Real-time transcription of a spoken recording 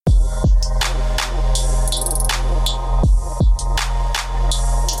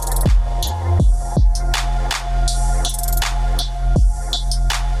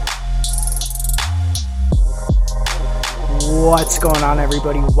What's going on,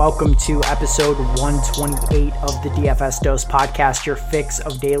 everybody? Welcome to episode 128 of the DFS Dose podcast, your fix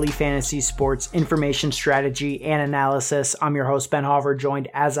of daily fantasy sports information, strategy, and analysis. I'm your host, Ben Hauver, joined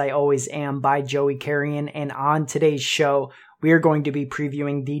as I always am by Joey Carrion. And on today's show, we are going to be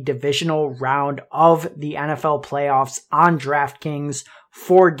previewing the divisional round of the NFL playoffs on DraftKings.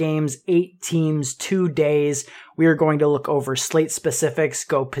 4 games, 8 teams, 2 days. We are going to look over slate specifics,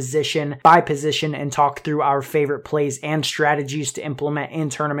 go position by position, and talk through our favorite plays and strategies to implement in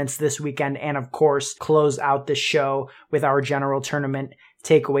tournaments this weekend. And of course, close out the show with our general tournament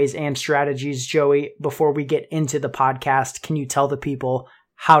takeaways and strategies. Joey, before we get into the podcast, can you tell the people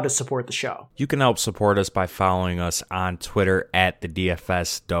how to support the show? You can help support us by following us on Twitter at the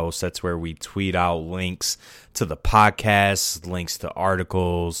DFS Dose. That's where we tweet out links to the podcast, links to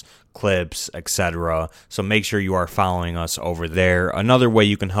articles, clips, etc. So make sure you are following us over there. Another way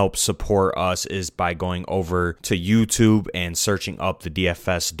you can help support us is by going over to YouTube and searching up the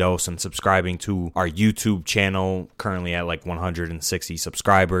DFS Dose and subscribing to our YouTube channel, currently at like 160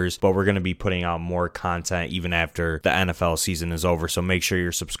 subscribers, but we're going to be putting out more content even after the NFL season is over, so make sure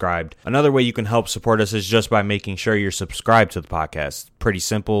you're subscribed. Another way you can help support us is just by making sure you're subscribed to the podcast. Pretty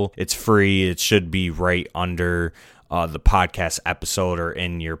simple. It's free. It should be right under the podcast episode or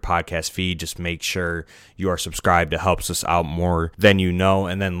in your podcast feed. Just make sure you are subscribed. It helps us out more than you know.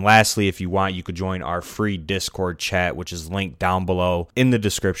 And then lastly, if you want, you could join our free Discord chat, which is linked down below in the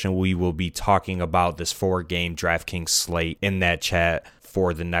description. We will be talking about this 4-game DraftKings slate in that chat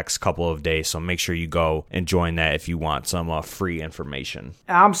for the next couple of days. So make sure you go and join that if you want some free information.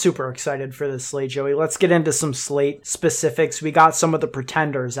 I'm super excited for this slate, Joey. Let's get into some slate specifics. We got some of the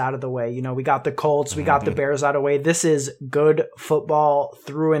pretenders out of the way. You know, we got the Colts, we got the Bears out of the way. This is good football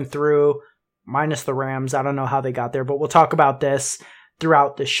through and through, minus the Rams. I don't know how they got there, but we'll talk about this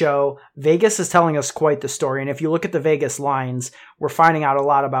throughout the show. Vegas is telling us quite the story. And if you look at the Vegas lines, we're finding out a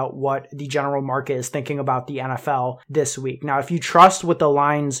lot about what the general market is thinking about the NFL this week. Now, if you trust what the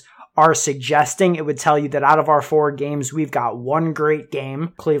lines are suggesting, it would tell you that out of our 4 games, we've got 1 great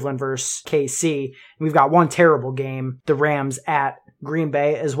game, Cleveland versus KC. And we've got 1 terrible game, the Rams at Green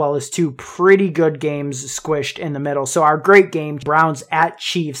Bay, as well as 2 pretty good games squished in the middle. So our great game, Browns at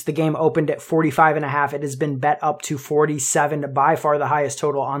Chiefs, the game opened at 45.5. It has been bet up to 47, by far the highest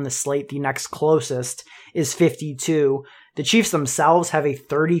total on the slate. The next closest is 52. The Chiefs themselves have a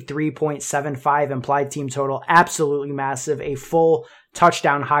 33.75 implied team total. Absolutely massive. A full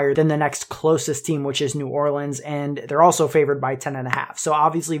touchdown higher than the next closest team, which is New Orleans, and they're also favored by 10.5. So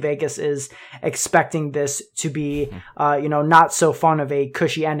obviously Vegas is expecting this to be, not so fun of a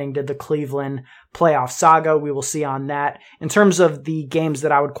cushy ending to the Cleveland playoff saga. We will see on that. In terms of the games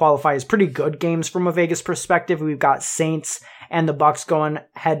that I would qualify as pretty good games from a Vegas perspective, we've got Saints and the Bucks going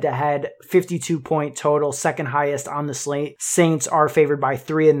head to head, 52-point total, second highest on the slate. Saints are favored by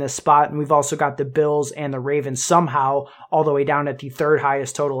 3 in this spot, and we've also got the Bills and the Ravens somehow all the way down at the third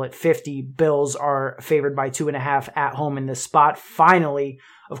highest total at 50. Bills are favored by 2.5 at home in this spot. Finally,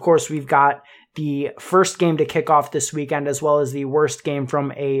 of course, we've got the first game to kick off this weekend, as well as the worst game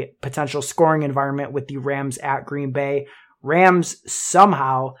from a potential scoring environment with the Rams at Green Bay. Rams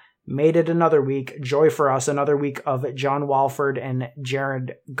somehow made it another week. Joy for us, another week of John Walford and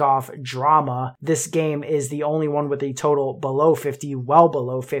Jared Goff drama. This game is the only one with a total below 50, well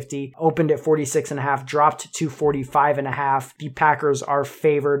below 50. Opened at 46.5, dropped to 45.5. The Packers are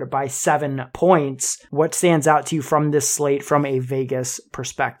favored by 7 points. What stands out to you from this slate from a Vegas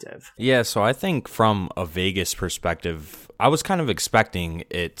perspective? Yeah, so I think from a Vegas perspective, I was kind of expecting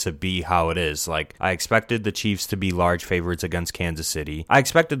it to be how it is. Like, I expected the Chiefs to be large favorites against Kansas City. I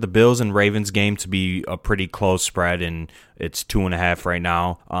expected the Bills and Ravens game to be a pretty close spread, and it's 2.5 right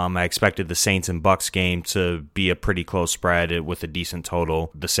now. I expected the Saints and Bucks game to be a pretty close spread with a decent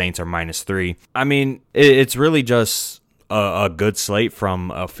total. The Saints are -3. I mean, it's really just a good slate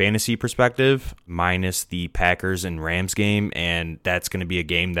from a fantasy perspective, minus the Packers and Rams game, and that's going to be a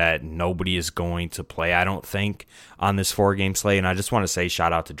game that nobody is going to play, I don't think, on this 4-game slate. And I just want to say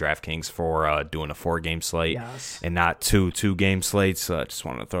shout out to DraftKings for doing a 4-game slate and not 2-game slates. So I just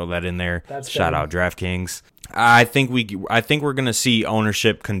want to throw that in there. Shout out DraftKings. I think we're going to see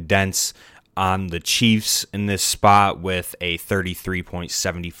ownership condense on the Chiefs in this spot with a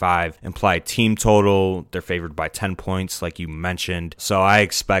 33.75 implied team total. They're favored by 10 points, like you mentioned. So I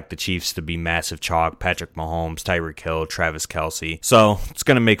expect the Chiefs to be massive chalk. Patrick Mahomes, Tyreek Hill, Travis Kelce. So it's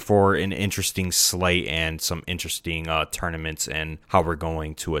going to make for an interesting slate and some interesting tournaments and how we're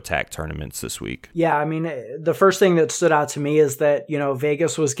going to attack tournaments this week. Yeah, I mean, the first thing that stood out to me is that,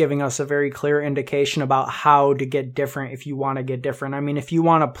 Vegas was giving us a very clear indication about how to get different if you want to get different. I mean, if you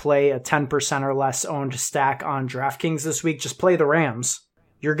want to play a 10% 5% or less owned stack on DraftKings this week, just play the Rams.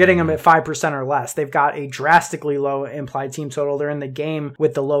 You're getting them at 5% or less. They've got a drastically low implied team total. They're in the game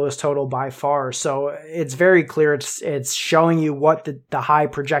with the lowest total by far. So it's very clear. It's showing you what the high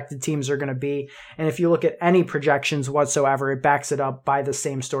projected teams are going to be. And if you look at any projections whatsoever, it backs it up by the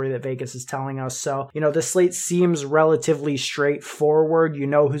same story that Vegas is telling us. So, the slate seems relatively straightforward. You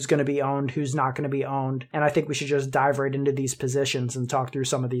know who's going to be owned, who's not going to be owned. And I think we should just dive right into these positions and talk through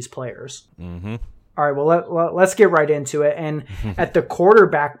some of these players. Mm-hmm. All right, well, let's get right into it. And at the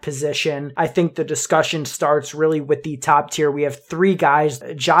quarterback position, I think the discussion starts really with the top tier. We have three guys: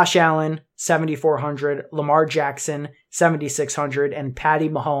 Josh Allen, 7,400, Lamar Jackson, 7,600, and Patty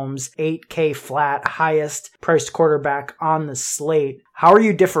Mahomes, 8K flat, highest priced quarterback on the slate. How are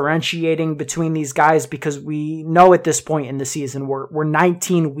you differentiating between these guys? Because we know at this point in the season, we're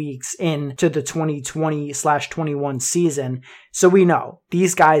 19 weeks into the 2020/21 season. So we know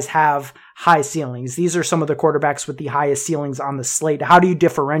these guys have high ceilings. These are some of the quarterbacks with the highest ceilings on the slate. How do you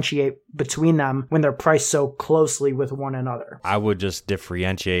differentiate between them when they're priced so closely with one another? I would just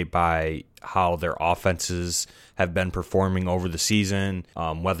differentiate by how their offenses have been performing over the season,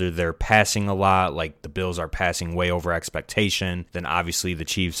 whether they're passing a lot, like the Bills are passing way over expectation, then obviously the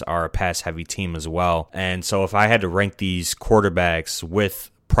Chiefs are a pass-heavy team as well. And so if I had to rank these quarterbacks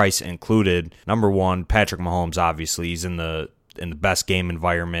with price included, number one, Patrick Mahomes, obviously, he's in the best game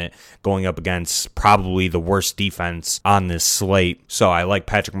environment, going up against probably the worst defense on this slate. So I like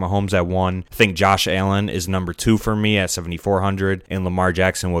Patrick Mahomes at 1. I think Josh Allen is number 2 for me at 7,400, and Lamar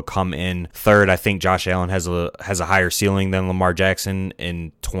Jackson would come in 3rd. I think Josh Allen has a higher ceiling than Lamar Jackson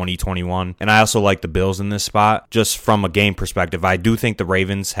in 2021. And I also like the Bills in this spot. Just from a game perspective, I do think the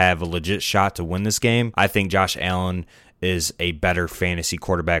Ravens have a legit shot to win this game. I think Josh Allen is a better fantasy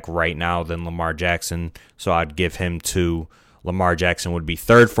quarterback right now than Lamar Jackson, so I'd give him 2. Lamar Jackson would be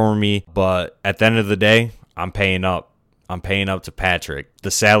 3rd for me, but at the end of the day, I'm paying up. I'm paying up to Patrick. The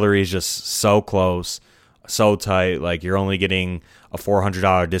salary is just so close, so tight. Like, you're only getting a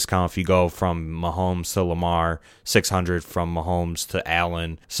 $400 discount if you go from Mahomes to Lamar, $600 from Mahomes to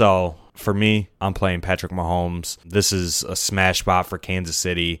Allen. So for me, I'm playing Patrick Mahomes. This is a smash spot for Kansas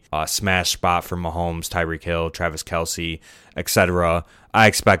City, a smash spot for Mahomes, Tyreek Hill, Travis Kelce, etc. I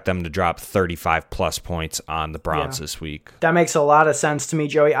expect them to drop 35 plus points on the Browns this week. That makes a lot of sense to me,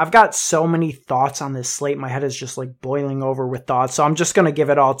 Joey. I've got so many thoughts on this slate. My head is just like boiling over with thoughts. So I'm just going to give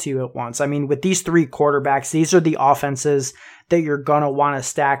it all to you at once. I mean, with these three quarterbacks, these are the offenses that you're going to want to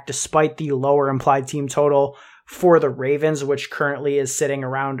stack despite the lower implied team total for the Ravens, which currently is sitting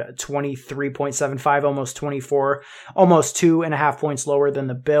around 23.75, almost 24, almost 2.5 points lower than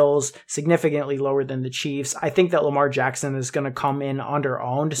the Bills, significantly lower than the Chiefs. I think that Lamar Jackson is going to come in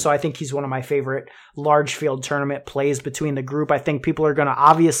under-owned, so I think he's one of my favorite large field tournament plays between the group. I think people are going to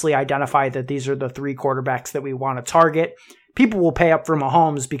obviously identify that these are the three quarterbacks that we want to target. People will pay up for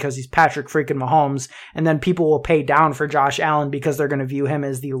Mahomes because he's Patrick freaking Mahomes, and then people will pay down for Josh Allen because they're going to view him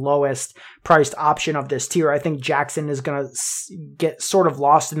as the lowest priced option of this tier. I think Jackson is going to get sort of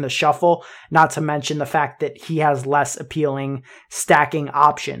lost in the shuffle, not to mention the fact that he has less appealing stacking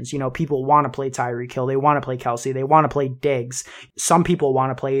options. People want to play Tyreek Hill. They want to play Kelce. They want to play Diggs. Some people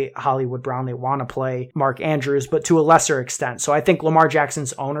want to play Hollywood Brown. They want to play Mark Andrews, but to a lesser extent. So I think Lamar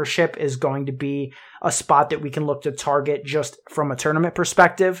Jackson's ownership is going to be a spot that we can look to target just from a tournament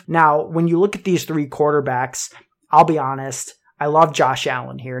perspective. Now, when you look at these three quarterbacks, I'll be honest, I love Josh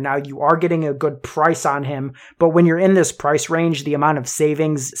Allen here. Now, you are getting a good price on him, but when you're in this price range, the amount of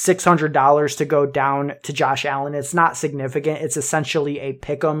savings, $600 to go down to Josh Allen, it's not significant. It's essentially a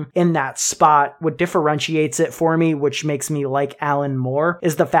pick 'em in that spot. What differentiates it for me, which makes me like Allen more,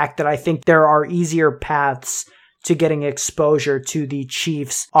 is the fact that I think there are easier paths to getting exposure to the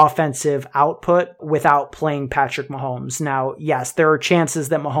Chiefs' offensive output without playing Patrick Mahomes. Now, yes, there are chances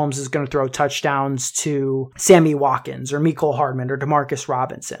that Mahomes is going to throw touchdowns to Sammy Watkins or Mecole Hardman or Demarcus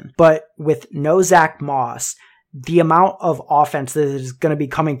Robinson. But with no Zach Moss, the amount of offense that is going to be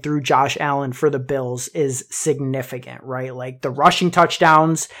coming through Josh Allen for the Bills is significant, right? Like the rushing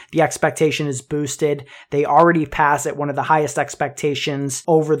touchdowns, the expectation is boosted. They already pass at one of the highest expectations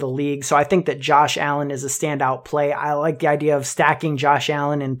over the league. So I think that Josh Allen is a standout play. I like the idea of stacking Josh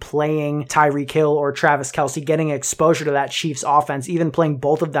Allen and playing Tyreek Hill or Travis Kelce, getting exposure to that Chiefs offense, even playing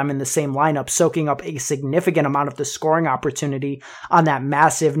both of them in the same lineup, soaking up a significant amount of the scoring opportunity on that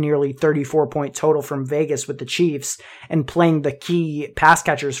massive, nearly 34-point total from Vegas with the Chiefs, and playing the key pass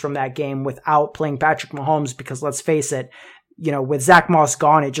catchers from that game without playing Patrick Mahomes, because let's face it, with Zach Moss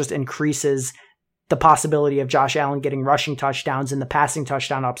gone, it just increases the possibility of Josh Allen getting rushing touchdowns, and the passing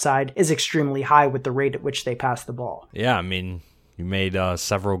touchdown upside is extremely high with the rate at which they pass the ball. Yeah, I mean, You made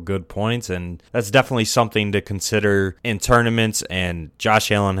several good points, and that's definitely something to consider in tournaments. And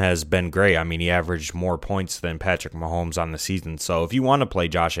Josh Allen has been great. I mean, he averaged more points than Patrick Mahomes on the season. So if you want to play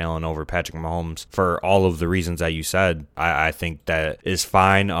Josh Allen over Patrick Mahomes for all of the reasons that you said, I think that is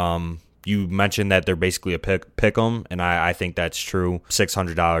fine. You mentioned that they're basically a pick 'em, and I think that's true.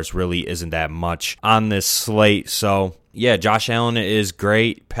 $600 really isn't that much on this slate. So yeah, Josh Allen is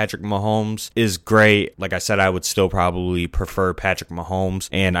great. Patrick Mahomes is great. Like I said, I would still probably prefer Patrick Mahomes.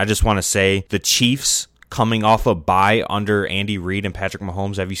 And I just want to say the Chiefs coming off a bye under Andy Reid and Patrick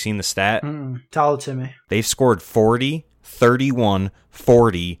Mahomes. Have you seen the stat? Tell it to me. They've scored 40, 31,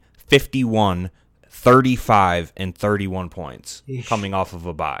 40, 51, 35, and 31 points coming off of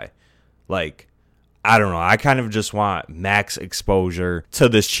a bye. Like, I don't know. I kind of just want max exposure to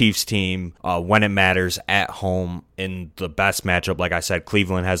this Chiefs team when it matters at home in the best matchup. Like I said,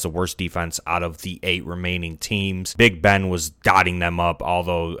 Cleveland has the worst defense out of the 8 remaining teams. Big Ben was dotting them up,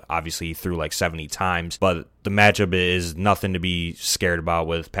 although obviously he threw like 70 times. But the matchup is nothing to be scared about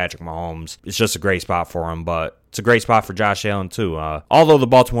with Patrick Mahomes. It's just a great spot for him, but it's a great spot for Josh Allen too. Although the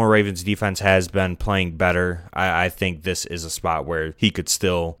Baltimore Ravens defense has been playing better, I think this is a spot where he could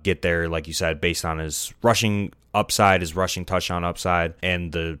still get there, like you said, based on his rushing upside, his rushing touchdown upside,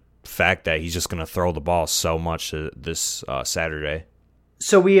 and the fact that he's just going to throw the ball so much this Saturday.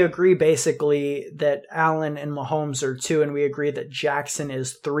 So we agree basically that Allen and Mahomes are 2, and we agree that Jackson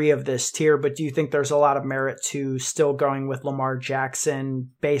is 3 of this tier. But do you think there's a lot of merit to still going with Lamar Jackson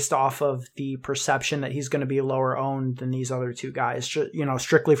based off of the perception that he's going to be lower owned than these other 2 guys? You know,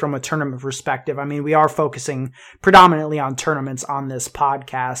 strictly from a tournament perspective. I mean, we are focusing predominantly on tournaments on this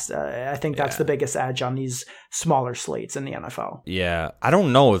podcast. I think that's the biggest edge on these smaller slates in the NFL. Yeah, I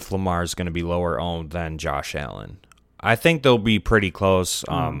don't know if Lamar is going to be lower owned than Josh Allen. I think they'll be pretty close.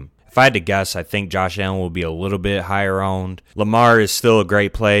 If I had to guess, I think Josh Allen will be a little bit higher owned. Lamar is still a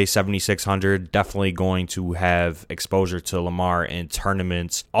great play, 7,600. Definitely going to have exposure to Lamar in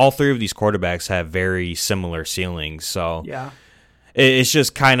tournaments. All 3 of these quarterbacks have very similar ceilings. So yeah, it's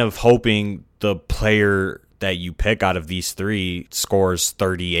just kind of hoping the player that you pick out of these 3 scores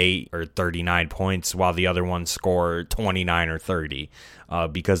 38 or 39 points while the other ones score 29 or 30.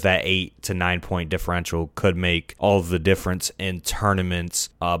 Because that 8 to 9 point differential could make all of the difference in tournaments.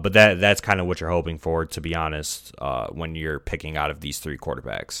 But that's kind of what you're hoping for, to be honest, when you're picking out of these 3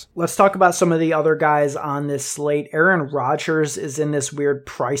 quarterbacks. Let's talk about some of the other guys on this slate. Aaron Rodgers is in this weird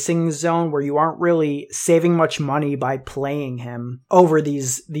pricing zone where you aren't really saving much money by playing him over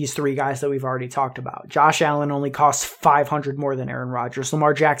these 3 guys that we've already talked about. Josh Allen only costs $500 more than Aaron Rodgers.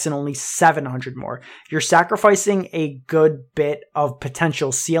 Lamar Jackson only $700 more. You're sacrificing a good bit of potential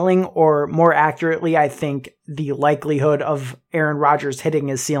ceiling, or more accurately, I think the likelihood of Aaron Rodgers hitting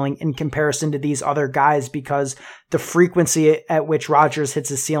his ceiling in comparison to these other guys, because the frequency at which Rodgers hits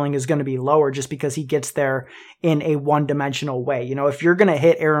his ceiling is going to be lower just because he gets there in a one-dimensional way. You know, if you're going to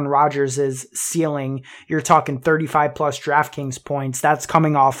hit Aaron Rodgers' ceiling, you're talking 35 plus DraftKings points. That's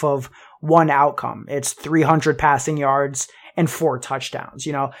coming off of one outcome. It's 300 passing yards and 4 touchdowns.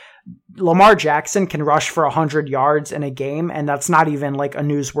 You know, Lamar Jackson can rush for 100 yards in a game, and that's not even like a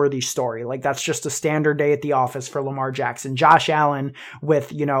newsworthy story. Like, that's just a standard day at the office for Lamar Jackson. Josh Allen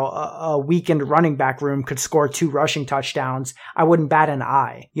with, you know, a weakened running back room could score 2 rushing touchdowns. I wouldn't bat an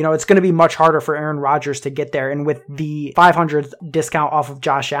eye. You know, it's going to be much harder for Aaron Rodgers to get there. And with the 500 discount off of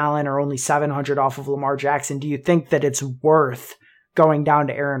Josh Allen or only 700 off of Lamar Jackson, do you think that it's worth going down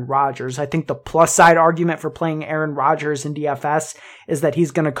to Aaron Rodgers? I think the plus side argument for playing Aaron Rodgers in DFS is that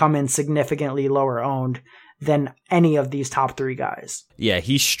he's going to come in significantly lower owned than any of these top 3 guys. Yeah,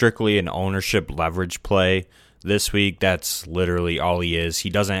 he's strictly an ownership leverage play this week. That's literally all he is. He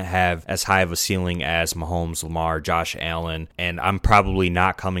doesn't have as high of a ceiling as Mahomes, Lamar, Josh Allen, and I'm probably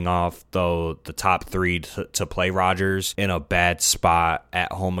not coming off the top 3 to play Rodgers in a bad spot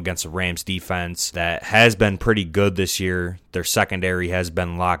at home against the Rams defense that has been pretty good this year. Their secondary has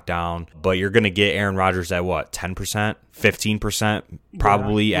been locked down, but you're going to get Aaron Rodgers at what, 10%, 15%,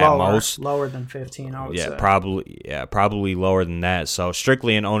 probably at most. Lower than 15, I would say. Probably lower than that. So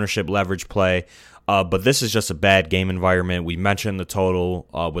strictly an ownership leverage play. But this is just a bad game environment. We mentioned the total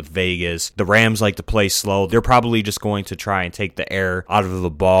with Vegas. The Rams like to play slow. They're probably just going to try and take the air out of the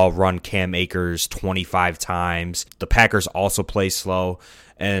ball, run Cam Akers 25 times. The Packers also play slow.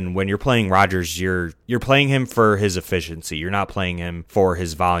 And when you're playing Rodgers, you're playing him for his efficiency. You're not playing him for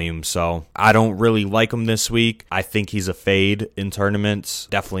his volume. So I don't really like him this week. I think he's a fade in tournaments.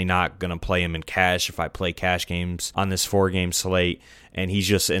 Definitely not going to play him in cash if I play cash games on this 4-game slate. And he's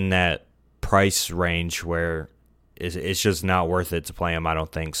just in that price range where it's just not worth it to play him, I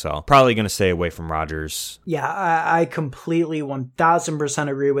don't think. So probably going to stay away from Rodgers. Yeah, I completely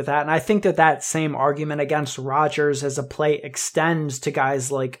 1000% agree with that. And I think that same argument against Rodgers as a play extends to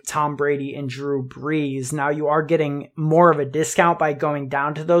guys like Tom Brady and Drew Brees. Now you are getting more of a discount by going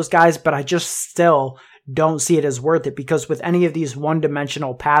down to those guys, but I just still don't see it as worth it, because with any of these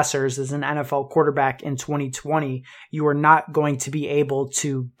one-dimensional passers as an NFL quarterback in 2020, you are not going to be able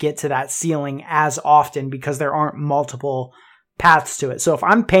to get to that ceiling as often because there aren't multiple paths to it. So if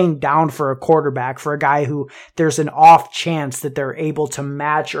I'm paying down for a quarterback, for a guy who there's an off chance that they're able to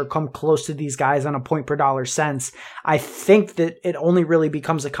match or come close to these guys on a point per dollar sense, I think that it only really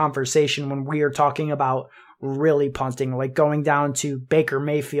becomes a conversation when we are talking about really punting, like going down to Baker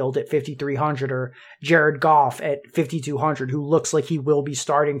Mayfield at 5,300 or Jared Goff at 5,200, who looks like he will be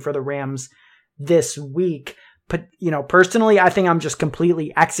starting for the Rams this week. But, personally, I think I'm just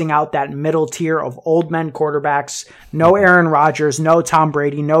completely Xing out that middle tier of old men quarterbacks. No Aaron Rodgers, no Tom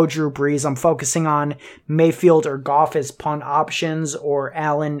Brady, no Drew Brees. I'm focusing on Mayfield or Goff as punt options, or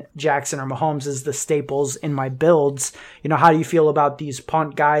Allen, Jackson, or Mahomes as the staples in my builds. How do you feel about these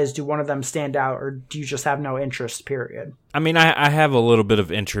punt guys? Do one of them stand out, or do you just have no interest, period? I mean, I have a little bit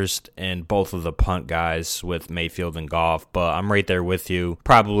of interest in both of the punt guys with Mayfield and Goff, but I'm right there with you.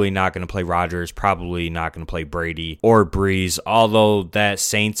 Probably not going to play Rodgers, probably not going to play Brady or Breeze, although that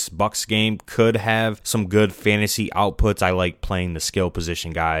Saints-Bucks game could have some good fantasy outputs. I like playing the skill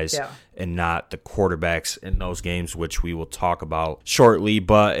position guys. Yeah. And not the quarterbacks in those games, which we will talk about shortly.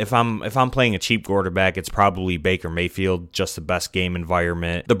 But if I'm playing a cheap quarterback, it's probably Baker Mayfield, just the best game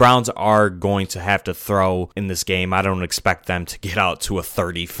environment. The Browns are going to have to throw in this game. I don't expect them to get out to a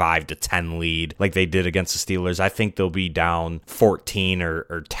 35-10 lead like they did against the Steelers. I think they'll be down 14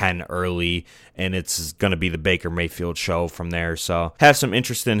 or 10 early, and it's going to be the Baker Mayfield show from there. So have some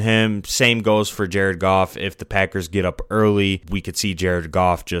interest in him. Same goes for Jared Goff. If the Packers get up early, we could see Jared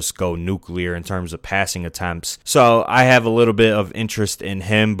Goff just go nuclear in terms of passing attempts. So I have a little bit of interest in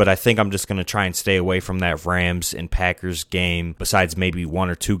him, but I think I'm just going to try and stay away from that Rams and Packers game, besides maybe one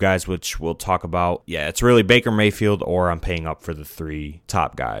or two guys, which we'll talk about. Yeah, it's really Baker Mayfield, or I'm paying up for the three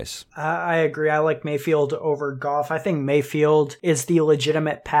top guys. I agree. I like Mayfield over Goff. I think Mayfield is the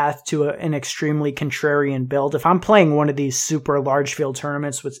legitimate path to an extremely contrarian build. If I'm playing one of these super large field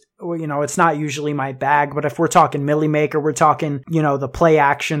tournaments, which, it's not usually my bag, but if we're talking Millie Maker, we're talking, the play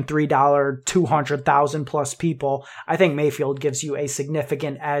action $3, 200,000 plus people, I think Mayfield gives you a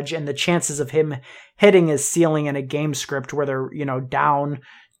significant edge, and the chances of him hitting his ceiling in a game script where they're, down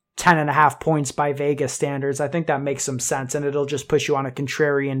 10.5 points by Vegas standards, I think that makes some sense, and it'll just push you on a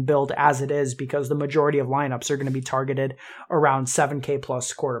contrarian build as it is, because the majority of lineups are going to be targeted around 7K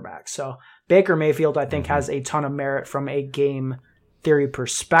plus quarterbacks. So Baker Mayfield, I think, has a ton of merit from a game theory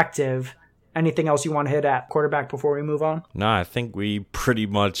perspective. Anything else you want to hit at quarterback before we move on? No, I think we pretty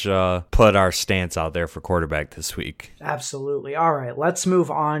much put our stance out there for quarterback this week. Absolutely. All right, let's move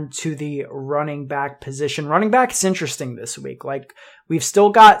on to the running back position. Running back is interesting this week. We've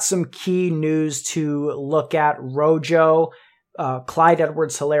still got some key news to look at. Rojo, Clyde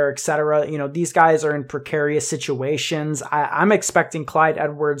Edwards-Helaire, etc. These guys are in precarious situations. I'm expecting Clyde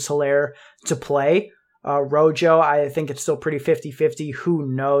Edwards-Helaire to play. Rojo, I think it's still pretty 50-50. Who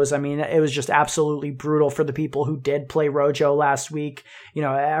knows? I mean, it was just absolutely brutal for the people who did play Rojo last week.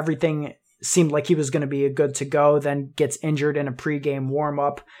 Everything seemed like he was going to be a good to go, then gets injured in a pregame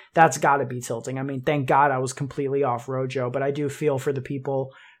warm-up. That's got to be tilting. I mean, thank God I was completely off Rojo, but I do feel for the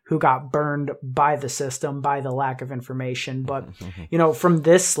people who got burned by the system, by the lack of information. But, from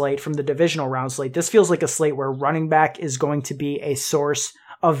this slate, from the divisional round slate, this feels like a slate where running back is going to be a source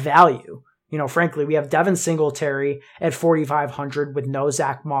of value. Frankly, we have Devin Singletary at 4,500 with no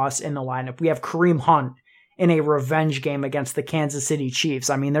Zach Moss in the lineup. We have Kareem Hunt in a revenge game against the Kansas City Chiefs.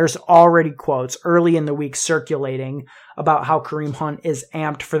 I mean, there's already quotes early in the week circulating about how Kareem Hunt is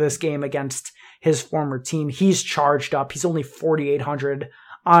amped for this game against his former team. He's charged up. He's only 4,800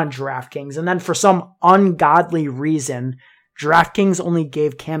 on DraftKings. And then for some ungodly reason, DraftKings only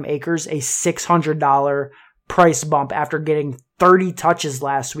gave Cam Akers a $600 price bump after getting 30 touches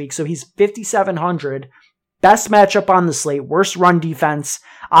last week. So he's 5,700. Best matchup on the slate, worst run defense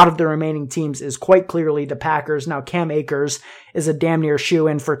out of the remaining teams is quite clearly the Packers. Now Cam Akers is a damn near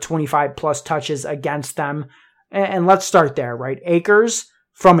shoe-in for 25 plus touches against them. And let's start there, right? Akers,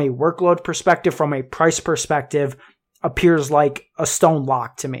 from a workload perspective, from a price perspective, appears like a stone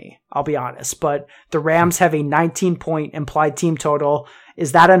lock to me, I'll be honest. But the Rams have a 19-point implied team total.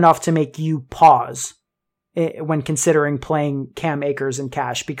 Is that enough to make you pause when considering playing Cam Akers in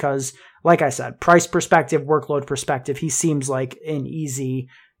cash? Because, like I said, price perspective, workload perspective, he seems like an easy,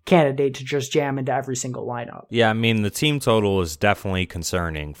 candidate to just jam into every single lineup. Yeah, I mean, the team total is definitely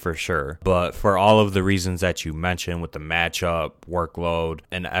concerning for sure. But for all of the reasons that you mentioned with the matchup, workload,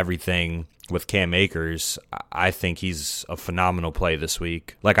 and everything with Cam Akers, I think he's a phenomenal play this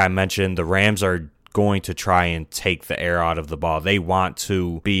week. Like I mentioned, the Rams are going to try and take the air out of the ball. They want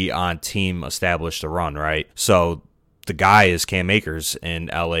to be on team established to run, right? So the guy is Cam Akers in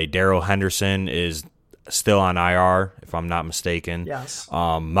LA. Darrell Henderson is still on IR, if I'm not mistaken. Yes.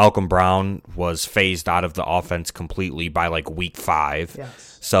 Malcolm Brown was phased out of the offense completely by like week 5.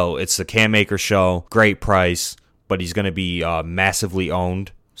 Yes. So it's the Cam Akers show. Great price, but he's going to be massively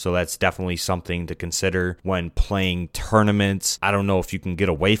owned. So that's definitely something to consider when playing tournaments. I don't know if you can get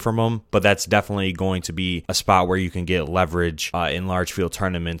away from them, but that's definitely going to be a spot where you can get leverage in large field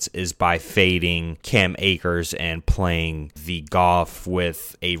tournaments is by fading Cam Akers and playing the Goff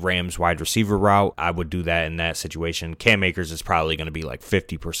with a Rams wide receiver route. I would do that in that situation. Cam Akers is probably going to be like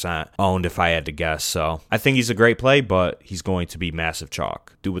 50% owned if I had to guess. So I think he's a great play, but he's going to be massive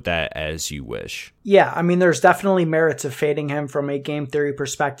chalk. Do with that as you wish. Yeah, I mean, there's definitely merit to fading him from a game theory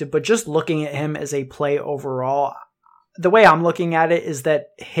perspective, but just looking at him as a play overall, the way I'm looking at it is that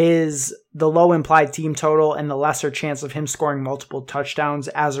the low implied team total and the lesser chance of him scoring multiple touchdowns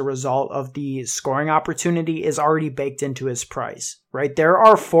as a result of the scoring opportunity is already baked into his price, right? There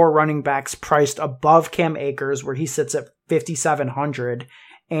are 4 running backs priced above Cam Akers where he sits at 5,700.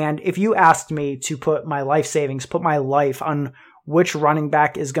 And if you asked me to put my life savings, put my life on which running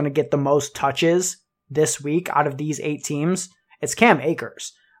back is going to get the most touches this week out of these 8 teams, it's Cam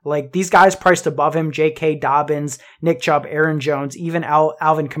Akers. Like, these guys priced above him, J.K. Dobbins, Nick Chubb, Aaron Jones, even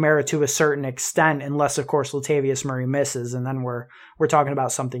Alvin Kamara to a certain extent, unless, of course, Latavius Murray misses, and then we're talking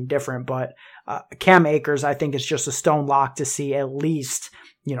about something different. But Cam Akers, I think, is just a stone lock to see at least,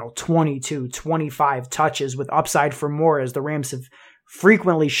 22, 25 touches with upside for more, as the Rams have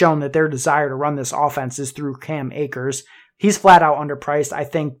frequently shown that their desire to run this offense is through Cam Akers. He's flat out underpriced. I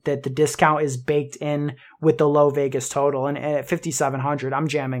think that the discount is baked in with the low Vegas total. And at 5,700, I'm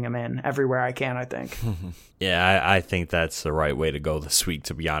jamming him in everywhere I can, I think. Yeah, I think that's the right way to go this week,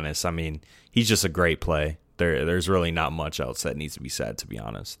 to be honest. I mean, he's just a great play. There's really not much else that needs to be said, to be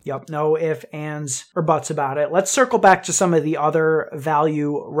honest. Yep, no ifs, ands, or buts about it. Let's circle back to some of the other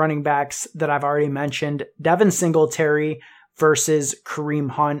value running backs that I've already mentioned. Devin Singletary versus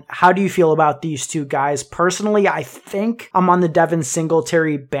Kareem Hunt. How do you feel about these two guys? Personally, I think I'm on the Devin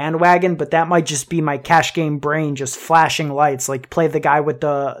Singletary bandwagon, but that might just be my cash game brain just flashing lights, like play the guy with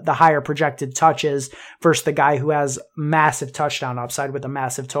the higher projected touches versus the guy who has massive touchdown upside with a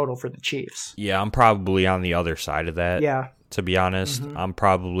massive total for the Chiefs. Yeah, I'm probably on the other side of that. Yeah. To be honest, I'm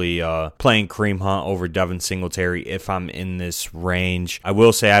probably playing Kareem Hunt over Devin Singletary if I'm in this range. I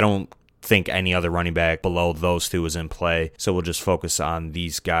will say I don't think any other running back below those two is in play, so we'll just focus on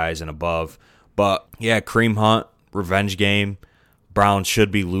these guys and above. But yeah, Kareem Hunt, revenge game. Brown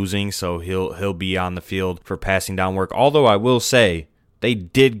should be losing, so he'll be on the field for passing down work. Although I will say they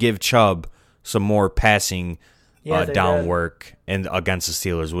did give Chubb some more passing down work and against the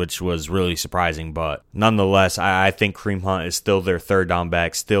Steelers, which was really surprising. But nonetheless, I think Kareem Hunt is still their third down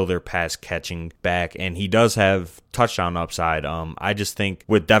back, still their pass catching back, and he does have touchdown upside. I just think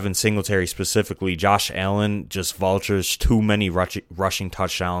with Devin Singletary specifically, Josh Allen just vultures too many rushing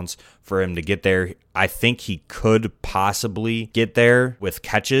touchdowns for him to get there. I think he could possibly get there with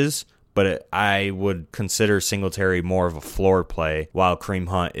catches, but I would consider Singletary more of a floor play, while Kareem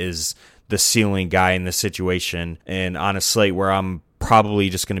Hunt is the ceiling guy in this situation. And on a slate where I'm probably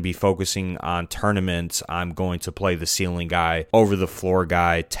just going to be focusing on tournaments, I'm going to play the ceiling guy over the floor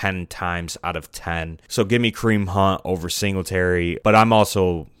guy 10 times out of 10. So give me Kareem Hunt over Singletary, but I'm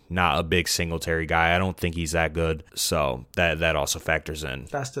also not a big Singletary guy. I don't think he's that good, so that also factors in.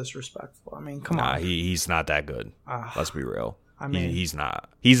 That's disrespectful. I mean, come on. He's not that good. Let's be real. I mean, he's not.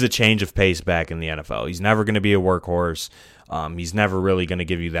 He's a change of pace back in the NFL. He's never going to be a workhorse. He's never really going to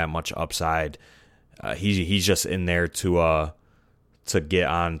give you that much upside. He's just in there to get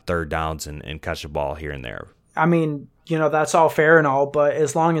on third downs and catch the ball here and there. I mean, that's all fair and all, but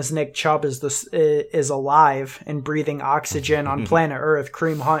as long as Nick Chubb is alive and breathing oxygen on planet Earth,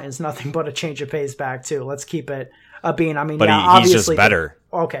 Kareem Hunt is nothing but a change of pace back too. Let's keep it a bean. I mean, but obviously he's just better.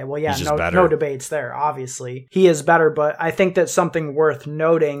 Okay, well, yeah, no debates there. Obviously, he is better, but I think that something worth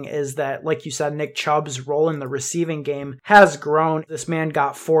noting is that, like you said, Nick Chubb's role in the receiving game has grown. This man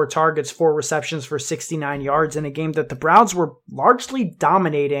got 4 targets, 4 receptions for 69 yards in a game that the Browns were largely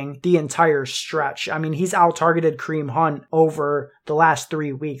dominating the entire stretch. I mean, he's out-targeted Kareem Hunt over the the last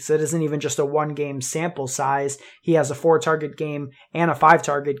 3 weeks. It isn't even just a 1-game sample size. He has a 4-target game and a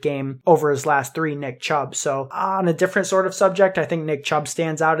 5-target game over his last 3, Nick Chubb. So on a different sort of subject, I think Nick Chubb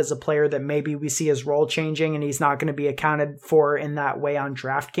stands out as a player that maybe we see his role changing and he's not going to be accounted for in that way on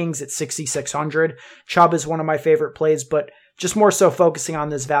DraftKings at 6,600. Chubb is one of my favorite plays, but just more so focusing on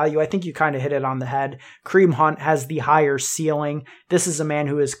this value, I think you kind of hit it on the head. Kareem Hunt has the higher ceiling. This is a man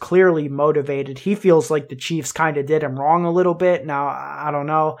who is clearly motivated. He feels like the Chiefs kind of did him wrong a little bit. Now, I don't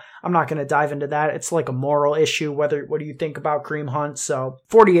know. I'm not going to dive into that. It's like a moral issue. What do you think about Kareem Hunt? So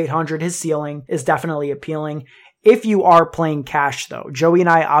 4,800, his ceiling is definitely appealing. If you are playing cash, though, Joey and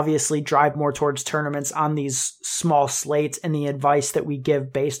I obviously drive more towards tournaments on these small slates and the advice that we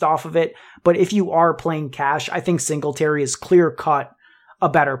give based off of it. But if you are playing cash, I think Singletary is clear-cut a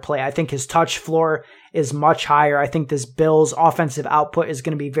better play. I think his touch floor is much higher. I think this Bills offensive output is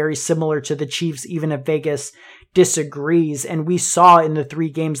going to be very similar to the Chiefs, even if Vegas disagrees. And we saw in the 3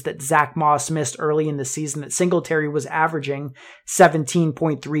 games that Zach Moss missed early in the season that Singletary was averaging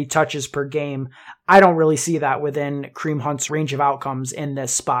 17.3 touches per game. I don't really see that within Kareem Hunt's range of outcomes in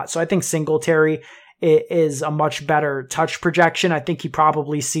this spot. So I think Singletary is a much better touch projection. I think he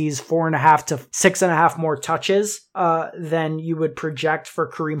probably sees 4.5 to 6.5 more touches than you would project for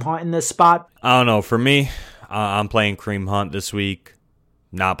Kareem Hunt in this spot. I don't know. For me, I'm playing Kareem Hunt this week,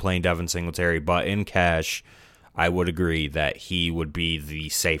 not playing Devin Singletary, but in cash, I would agree that he would be the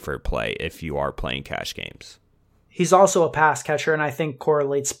safer play if you are playing cash games. He's also a pass catcher, and I think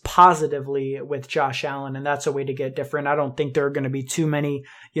correlates positively with Josh Allen, and that's a way to get different. I don't think there are going to be too many,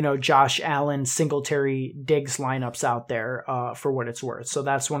 Josh Allen, Singletary, Diggs lineups out there for what it's worth. So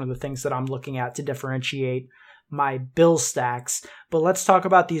that's one of the things that I'm looking at to differentiate my Bill stacks. But let's talk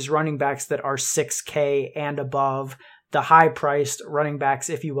about these running backs that are 6K and above. The high-priced running backs,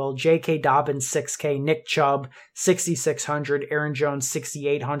 if you will. J.K. Dobbins, 6K. Nick Chubb, 6,600. Aaron Jones,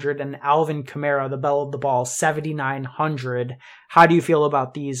 6,800. And Alvin Kamara, the belle of the ball, 7,900. How do you feel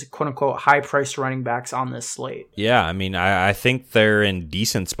about these quote-unquote high-priced running backs on this slate? Yeah, I think they're in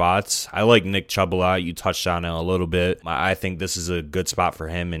decent spots. I like Nick Chubb a lot. You touched on it a little bit. I think this is a good spot for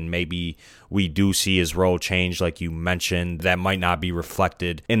him, and maybe we do see his role change, like you mentioned. That might not be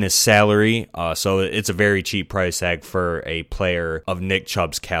reflected in his salary. So it's a very cheap price tag for a player of Nick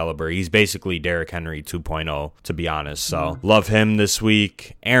Chubb's caliber. He's basically Derrick Henry 2.0, to be honest. So love him this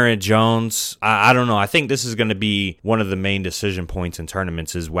week. Aaron Jones, I don't know. I think this is going to be one of the main decision points in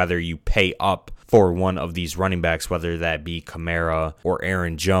tournaments is whether you pay up for one of these running backs, whether that be Kamara or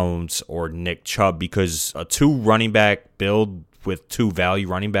Aaron Jones or Nick Chubb, because a 2 running back build with 2 value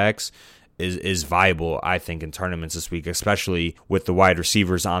running backs is viable, I think, in tournaments this week, especially with the wide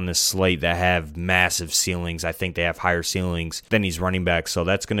receivers on this slate that have massive ceilings. I think they have higher ceilings than these running backs, so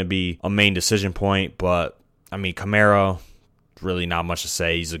that's going to be a main decision point. But, Kamara, really not much to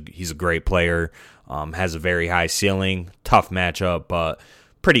say. He's a great player, has a very high ceiling, tough matchup, but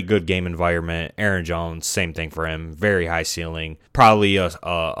pretty good game environment. Aaron Jones, same thing for him, very high ceiling, probably a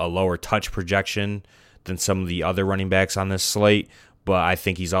lower touch projection than some of the other running backs on this slate, but I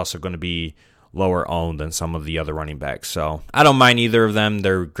think he's also going to be lower owned than some of the other running backs. So I don't mind either of them.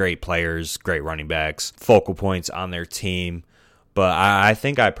 They're great players, great running backs, focal points on their team, but I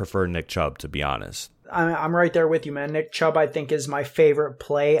think I prefer Nick Chubb, to be honest. I'm right there with you, man. Nick Chubb, I think, is my favorite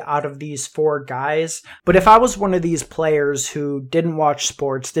play out of these 4 guys. But if I was one of these players who didn't watch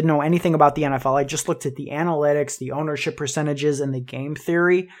sports, didn't know anything about the NFL, I just looked at the analytics, the ownership percentages, and the game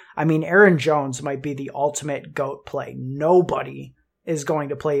theory, Aaron Jones might be the ultimate GOAT play. Nobody is going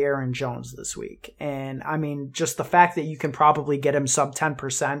to play Aaron Jones this week. And just the fact that you can probably get him sub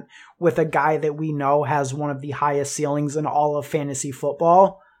 10% with a guy that we know has one of the highest ceilings in all of fantasy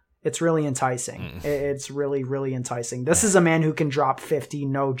football, it's really enticing. It's really, really enticing. This is a man who can drop 50,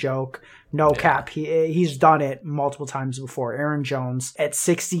 no joke, no cap. He's done it multiple times before. Aaron Jones at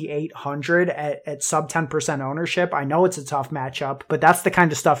 6,800 at sub 10% ownership. I know it's a tough matchup, but that's the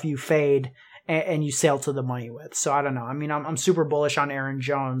kind of stuff you fade and you sail to the money with. So I don't know. I'm super bullish on Aaron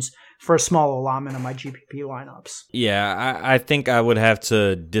Jones for a small allotment of my GPP lineups. Yeah, I think I would have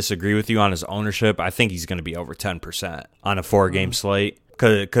to disagree with you on his ownership. I think he's going to be over 10% on a 4-game slate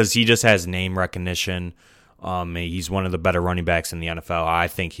because he just has name recognition. He's one of the better running backs in the NFL. I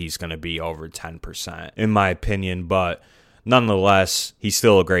think he's going to be over 10%, in my opinion. But nonetheless, he's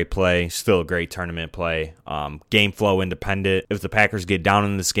still a great play, still a great tournament play. Game flow independent. If the Packers get down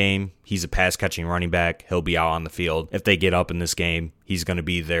in this game, he's a pass-catching running back. He'll be out on the field. If they get up in this game, he's going to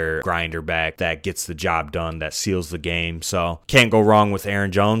be their grinder back that gets the job done, that seals the game. So can't go wrong with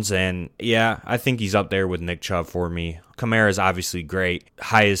Aaron Jones. And yeah, I think he's up there with Nick Chubb for me. Kamara is obviously great.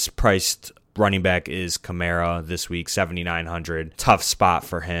 Highest priced running back is Kamara this week, 7,900. Tough spot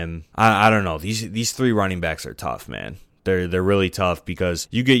for him. I don't know. These 3 running backs are tough, man. They're really tough because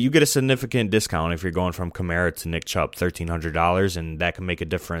you get a significant discount if you're going from Kamara to Nick Chubb, $1,300, and that can make a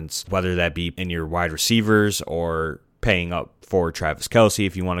difference, whether that be in your wide receivers or paying up for Travis Kelce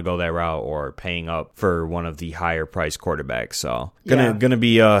if you want to go that route, or paying up for one of the higher priced quarterbacks. So gonna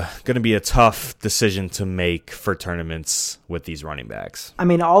be a tough decision to make for tournaments with these running backs. I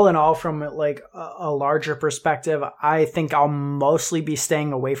mean, all in all, from like a larger perspective, I think I'll mostly be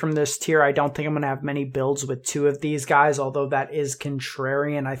staying away from this tier. I don't think I'm gonna have many builds with 2 of these guys, although that is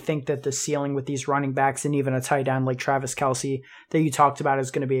contrarian. I think that the ceiling with these running backs and even a tight end like Travis Kelce that you talked about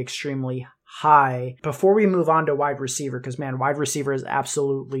is going to be extremely high. Before we move on to wide receiver, because man, wide receiver is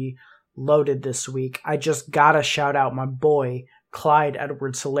absolutely loaded this week, I just gotta shout out my boy Clyde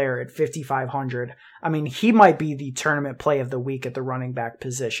Edwards-Helaire at 5,500. I mean, he might be the tournament play of the week at the running back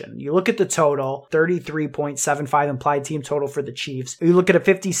position. You look at the total, 33.75 implied team total for the Chiefs. You look at a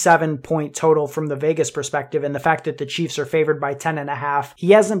 57-point total from the Vegas perspective, and the fact that the Chiefs are favored by 10.5.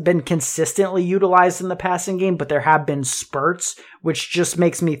 He hasn't been consistently utilized in the passing game, but there have been spurts, which just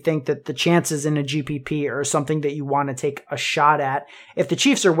makes me think that the chances in a GPP are something that you want to take a shot at. If the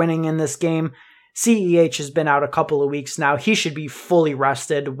Chiefs are winning in this game, CEH has been out a couple of weeks now. He should be fully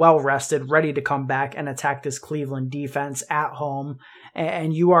rested, well rested, ready to come back and attack this Cleveland defense at home.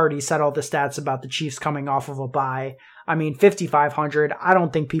 And you already said all the stats about the Chiefs coming off of a bye. I mean, 5,500, I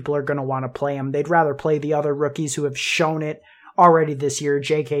don't think people are going to want to play him. They'd rather play the other rookies who have shown it already this year,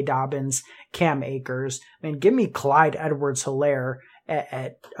 J.K. Dobbins, Cam Akers. I mean, give me Clyde Edwards-Helaire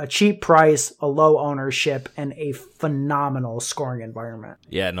at a cheap price, a low ownership, and a phenomenal scoring environment.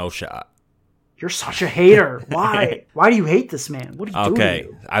 Yeah, no shot. You're such a hater. Why? Why do you hate this man? What are you doing? Okay,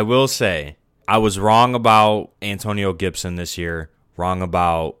 I will say I was wrong about Antonio Gibson this year. Wrong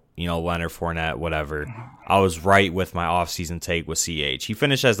about, Leonard Fournette, whatever. I was right with my offseason take with CH. He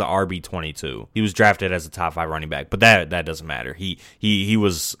finished as the RB22. He was drafted as a top 5 running back, but that doesn't matter. He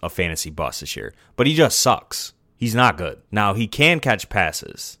was a fantasy bust this year, but he just sucks. He's not good. Now, he can catch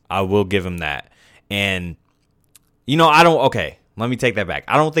passes. I will give him that. And, let me take that back.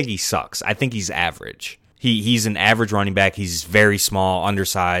 I don't think he sucks. I think he's average. He's an average running back. He's very small,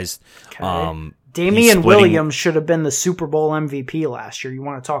 undersized. Okay. Damian Williams should have been the Super Bowl MVP last year. You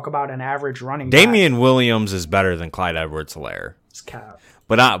want to talk about an average running back? Damian Williams is better than Clyde Edwards-Helaire. It's cap.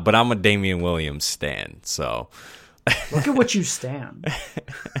 But I'm a Damian Williams stan, so. Look at what you stand.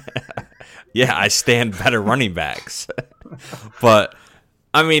 Yeah, I stand better running backs. But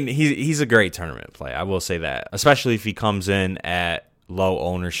I mean, he's a great tournament play. I will say that, especially if he comes in at low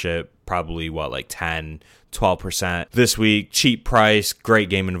ownership, probably 10, 12% this week. Cheap price, great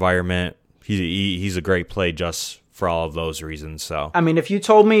game environment. He's a great play just for all of those reasons. So I mean, if you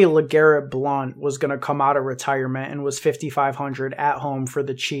told me LeGarrette Blount was going to come out of retirement and was 5,500 at home for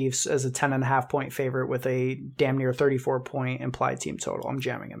the Chiefs as a 10.5 point favorite with a damn near 34-point implied team total, I'm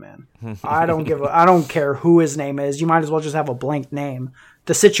jamming him in. I don't care who his name is. You might as well just have a blank name.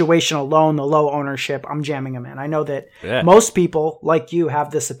 The situation alone, the low ownership, I'm jamming him in. I know that most people like you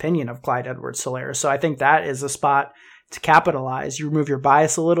have this opinion of Clyde Edwards-Helaire, so I think that is a spot to capitalize. You remove your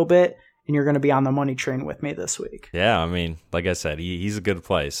bias a little bit, and you're going to be on the money train with me this week. Yeah, I mean, like I said, he's a good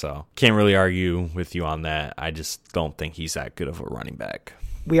play, so can't really argue with you on that. I just don't think he's that good of a running back.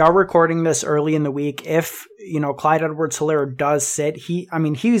 We are recording this early in the week. If, Clyde Edwards-Helaire does sit,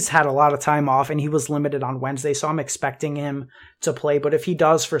 he's had a lot of time off and he was limited on Wednesday, so I'm expecting him to play. But if he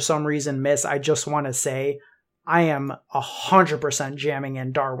does for some reason miss, I just want to say I am 100% jamming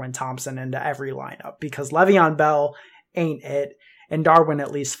in Darwin Thompson into every lineup because Le'Veon Bell ain't it. And Darwin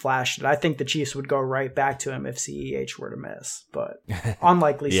at least flashed it. I think the Chiefs would go right back to him if CEH were to miss, but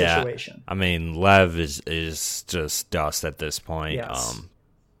unlikely situation. I mean, Lev is just dust at this point. Yes.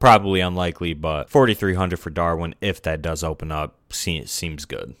 Probably unlikely, but 4,300 for Darwin, if that does open up, seems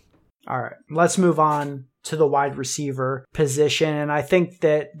good. All right, let's move on to the wide receiver position. And I think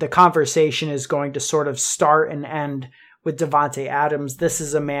that the conversation is going to sort of start and end with Davante Adams. This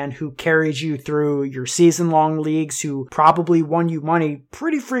is a man who carries you through your season-long leagues, who probably won you money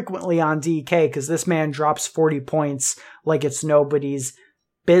pretty frequently on DK because this man drops 40 points like it's nobody's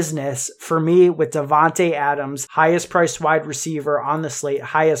business. For me, with Davante Adams, highest-priced wide receiver on the slate,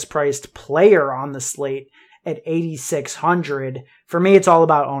 highest-priced player on the slate at 8,600. For me, it's all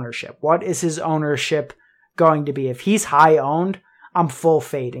about ownership. What is his ownership going to be? If he's high-owned, I'm full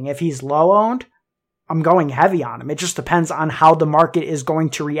fading. If he's low-owned, I'm going heavy on him. It just depends on how the market is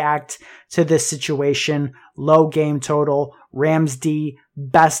going to react to this situation. Low game total, Rams D,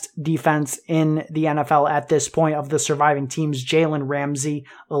 best defense in the NFL at this point of the surviving teams. Jalen Ramsey,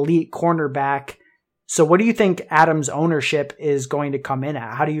 elite cornerback. So what do you think Adams' ownership is going to come in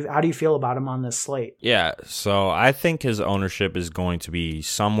at? How do you feel about him on this slate? Yeah, so I think his ownership is going to be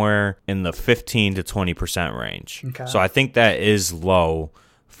somewhere in the 15 to 20% range. Okay. So I think that is low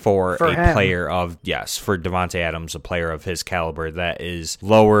for a him. Player of, yes, for Davante Adams, a player of his caliber. That is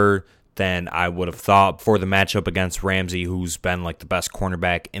lower than I would have thought for the matchup against Ramsey, who's been like the best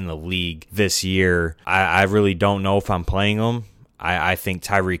cornerback in the league this year. I really don't know if I'm playing him. I think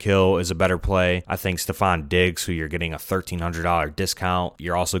Tyreek Hill is a better play. I think Stephon Diggs, who you're getting a $1,300 discount.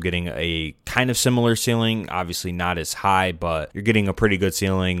 You're also getting a kind of similar ceiling, obviously not as high, but you're getting a pretty good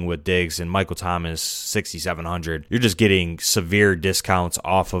ceiling with Diggs and Michael Thomas, $6,700. You're just getting severe discounts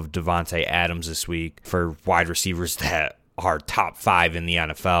off of Davante Adams this week for wide receivers that are top 5 in the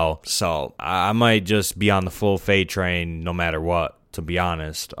NFL. So I might just be on the full fade train no matter what, to be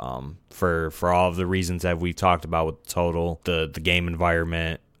honest. For all of the reasons that we've talked about with the total, the game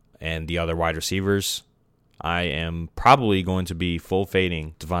environment, and the other wide receivers, I am probably going to be full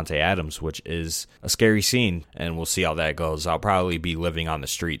fading Davante Adams, which is a scary scene, and we'll see how that goes. I'll probably be living on the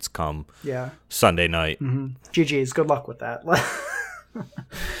streets come Sunday night. GG's, good luck with that.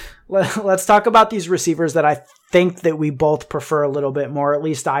 Let's talk about these receivers that I think that we both prefer a little bit more, at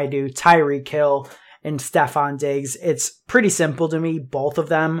least I do. Tyreek Hill and Stephon Diggs. It's pretty simple to me. Both of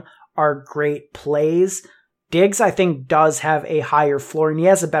them are great plays. Diggs, I think, does have a higher floor, and he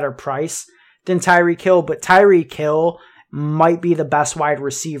has a better price than Tyreek Hill, but Tyreek Hill might be the best wide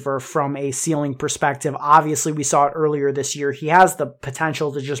receiver from a ceiling perspective. Obviously, we saw it earlier this year. He has the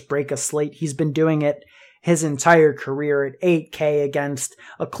potential to just break a slate. He's been doing it his entire career at $8K against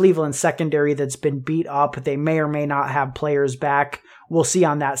a Cleveland secondary that's been beat up. They may or may not have players back. We'll see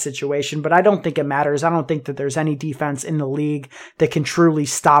on that situation, but I don't think it matters. I don't think that there's any defense in the league that can truly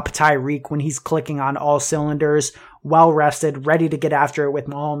stop Tyreek when he's clicking on all cylinders, well rested, ready to get after it with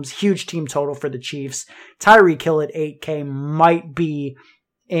Mahomes. Huge team total for the Chiefs. Tyreek Hill at 8K might be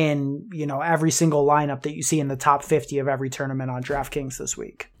in, every single lineup that you see in the top 50 of every tournament on DraftKings this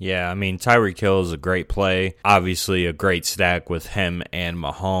week. Yeah, I mean, Tyreek Hill is a great play. Obviously, a great stack with him and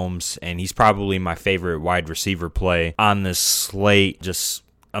Mahomes, and he's probably my favorite wide receiver play on this slate. Just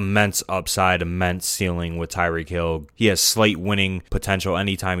immense upside, immense ceiling with Tyreek Hill. He has slate winning potential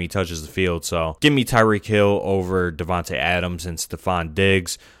anytime he touches the field. So give me Tyreek Hill over Davante Adams and Stephon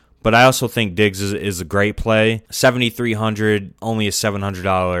Diggs. But I also think Diggs is a great play. $7,300, only a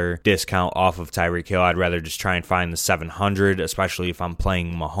 $700 discount off of Tyreek Hill. I'd rather just try and find the $700, especially if I'm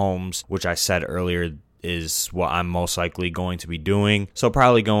playing Mahomes, which I said earlier is what I'm most likely going to be doing. So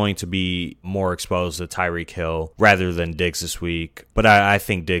probably going to be more exposed to Tyreek Hill rather than Diggs this week. But I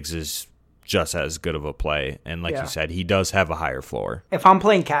think Diggs is just as good of a play. And like you said, he does have a higher floor. If I'm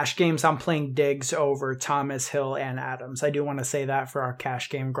playing cash games, I'm playing Diggs over Thomas, Hill, and Adams. I do want to say that for our cash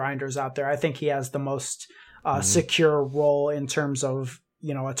game grinders out there. I think he has the most secure role in terms of,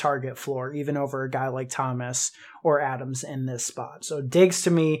 a target floor, even over a guy like Thomas or Adams in this spot. So Diggs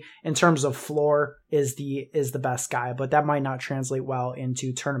to me, in terms of floor, is the best guy, but that might not translate well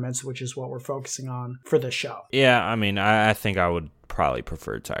into tournaments, which is what we're focusing on for the show. Yeah, I mean, I think I would probably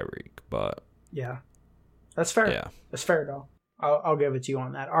prefer Tyreek, but yeah, that's fair. Yeah, that's fair though. I'll give it to you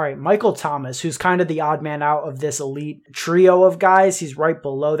on that. All right, Michael Thomas, who's kind of the odd man out of this elite trio of guys. He's right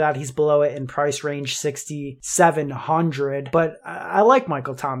below that. He's below it in price range, $6,700. But I like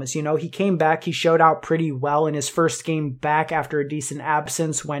Michael Thomas. He came back. He showed out pretty well in his first game back after a decent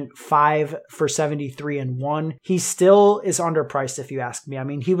absence, went 5 for 73 and 1. He still is underpriced if you ask me. I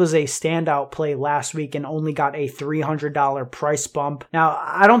mean, he was a standout play last week and only got a $300 price bump. Now,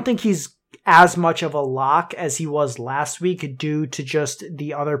 I don't think he's as much of a lock as he was last week due to just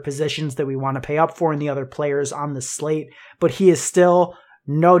the other positions that we want to pay up for and the other players on the slate. But he is still,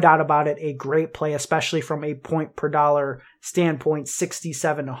 no doubt about it, a great play, especially from a point per dollar standpoint,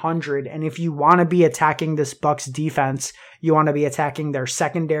 $6,700. And if you want to be attacking this Bucs defense, you want to be attacking their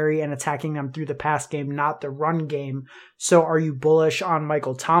secondary and attacking them through the pass game, not the run game. So are you bullish on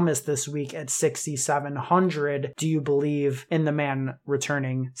Michael Thomas this week at $6,700? Do you believe in the man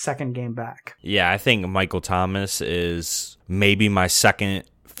returning second game back? Yeah, I think Michael Thomas is maybe my second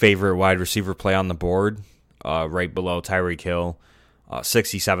favorite wide receiver play on the board, right below Tyreek Hill.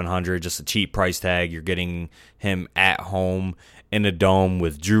 6,700, just a cheap price tag. You're getting him at home in a dome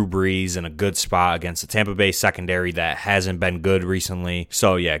with Drew Brees in a good spot against the Tampa Bay secondary that hasn't been good recently.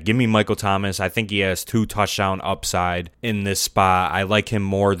 So yeah, give me Michael Thomas. I think he has 2 touchdown upside in this spot. I like him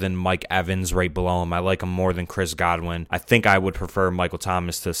more than Mike Evans right below him. I like him more than Chris Godwin. I think I would prefer Michael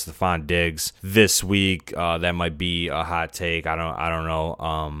Thomas to Stephon Diggs this week. That might be a hot take. I don't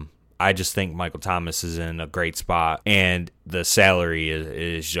know. I just think Michael Thomas is in a great spot, and the salary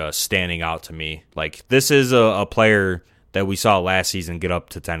is just standing out to me. Like, this is a player that we saw last season get up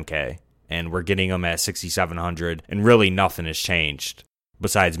to 10K, and we're getting him at 6,700, and really nothing has changed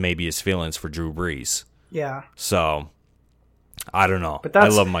besides maybe his feelings for Drew Brees. Yeah. So, I don't know. But I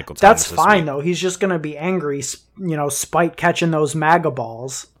love Michael Thomas. That's fine, though. He's just going to be angry, spite catching those MAGA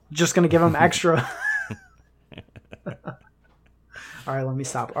balls. Just going to give him extra. All right, let me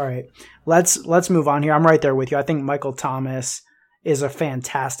stop. All right, let's move on here. I'm right there with you. I think Michael Thomas is a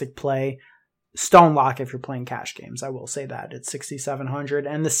fantastic play. Stone lock if you're playing cash games. I will say that it's 6,700,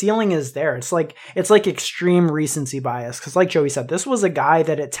 and the ceiling is there. It's like extreme recency bias, because like Joey said, this was a guy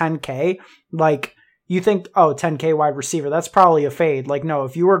that at 10K, like, you think, oh, 10K wide receiver, that's probably a fade. Like, no,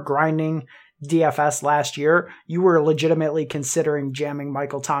 if you were grinding DFS last year, you were legitimately considering jamming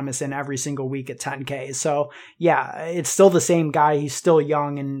Michael Thomas in every single week at 10K. So yeah, it's still the same guy. He's still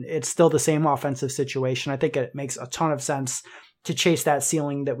young, and it's still the same offensive situation. I think it makes a ton of sense to chase that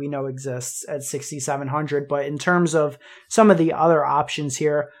ceiling that we know exists at 6,700. But in terms of some of the other options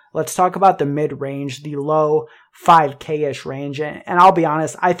here, let's talk about the mid-range, the low 5K-ish range. And I'll be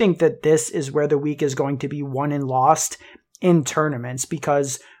honest, I think that this is where the week is going to be won and lost in tournaments,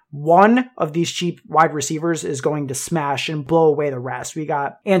 because one of these cheap wide receivers is going to smash and blow away the rest. We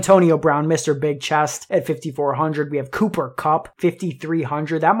got Antonio Brown, Mr. Big Chest, at 5,400. We have Cooper Kupp,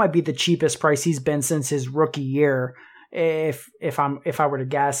 5,300. That might be the cheapest price he's been since his rookie year, if I were to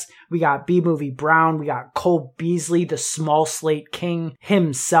guess. We got B-Movie Brown. We got Cole Beasley, the small slate king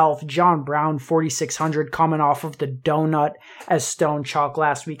himself. John Brown, 4,600, coming off of the donut as Stone Chalk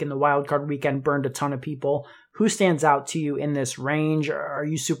last week in the wildcard weekend, burned a ton of people. Who stands out to you in this range? Are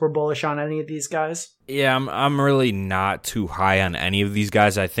you super bullish on any of these guys? Yeah, I'm really not too high on any of these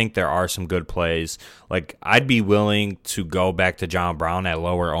guys. I think there are some good plays. Like, I'd be willing to go back to John Brown at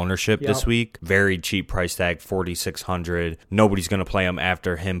lower ownership this week. Very cheap price tag, 4,600. Nobody's going to play him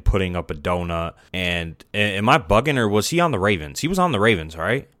after him putting up a donut. And am I bugging, or was he on the Ravens? He was on the Ravens,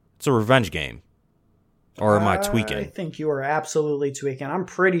 right? It's a revenge game. Or am I tweaking? I think you are absolutely tweaking. I'm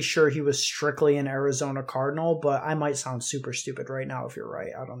pretty sure he was strictly an Arizona Cardinal, but I might sound super stupid right now if you're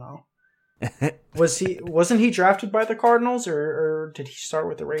right. I don't know. Wasn't he drafted by the Cardinals, or did he start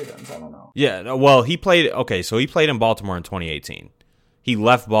with the Ravens? I don't know. Yeah, well, he played in Baltimore in 2018. He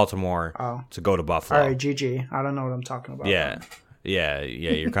left Baltimore to go to Buffalo. All right, GG. I don't know what I'm talking about. Yeah,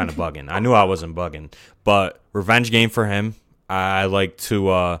 you're kind of bugging. I knew I wasn't bugging. But revenge game for him. I like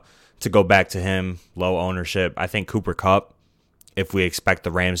to go back to him, low ownership. I think Cooper Kupp, if we expect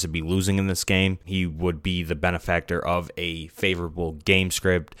the Rams to be losing in this game, he would be the benefactor of a favorable game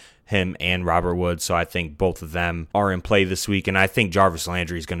script, him and Robert Woods. So I think both of them are in play this week. And I think Jarvis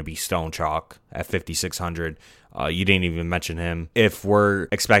Landry is going to be stone chalk at 5,600. You didn't even mention him. If we're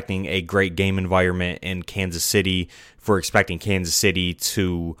expecting a great game environment in Kansas City, if we're expecting Kansas City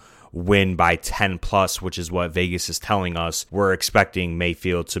to win by 10 plus, which is what Vegas is telling us, we're expecting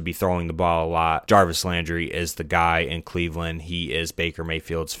Mayfield to be throwing the ball a lot. Jarvis Landry is the guy in Cleveland. He is Baker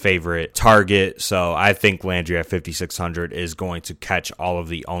Mayfield's favorite target. So I think Landry at 5,600 is going to catch all of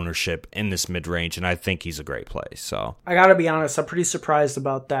the ownership in this mid-range, and I think he's a great play. So I gotta be honest, I'm pretty surprised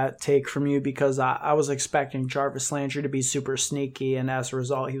about that take from you, because I was expecting Jarvis Landry to be super sneaky, and as a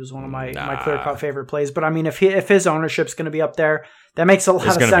result, he was one of my clear-cut favorite plays. But I mean, if his ownership's going to be up there, that makes a lot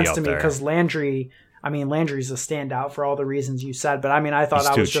of sense to me, because Landry's a standout for all the reasons you said. But I mean, I thought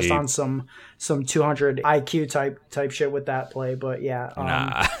I was just cheap on some 200 IQ type shit with that play. But yeah, all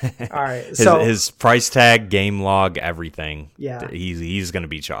right. His price tag, game log, everything. Yeah, he's going to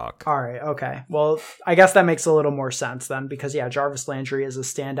be chalk. All right. Okay. Well, I guess that makes a little more sense then, because yeah, Jarvis Landry is a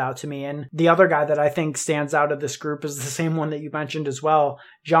standout to me, and the other guy that I think stands out of this group is the same one that you mentioned as well,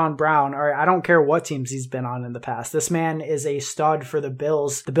 John Brown. All right, I don't care what teams he's been on in the past. This man is a stud for the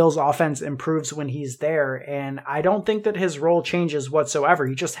Bills. The Bills offense improves when he's there, and I don't think that his role changes whatsoever.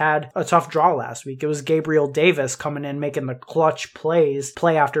 He just had a tough draw last week. It was Gabriel Davis coming in, making the clutch plays,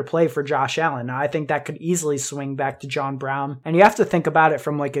 play after play for Josh Allen. Now, I think that could easily swing back to John Brown, and you have to think about it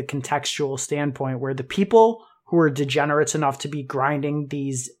from like a contextual standpoint, where the people who are degenerates enough to be grinding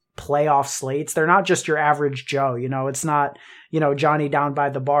these playoff slates. They're not just your average Joe. It's not, Johnny down by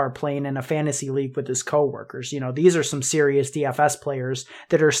the bar playing in a fantasy league with his coworkers. These are some serious DFS players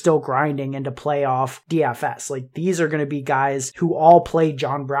that are still grinding into playoff DFS. Like, these are going to be guys who all played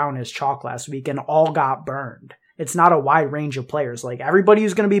John Brown as chalk last week and all got burned. It's not a wide range of players. Like, everybody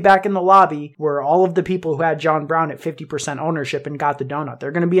who's going to be back in the lobby were all of the people who had John Brown at 50% ownership and got the donut.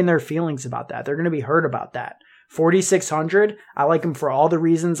 They're going to be in their feelings about that. They're going to be hurt about that. 4,600, I like him for all the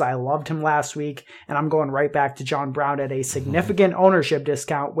reasons. I loved him last week, and I'm going right back to John Brown at a significant ownership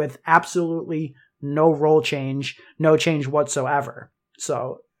discount with absolutely no role change, no change whatsoever.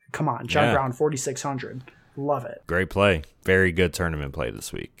 So, come on, John Brown, 4,600. Love it. Great play. Very good tournament play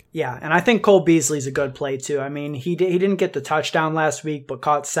this week. Yeah, and I think Cole Beasley's a good play too. I mean, he didn't get the touchdown last week, but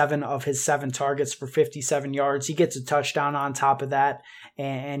caught 7 of his 7 targets for 57 yards. He gets a touchdown on top of that,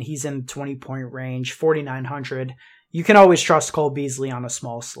 and he's in 20-point range, 4,900. You can always trust Cole Beasley on a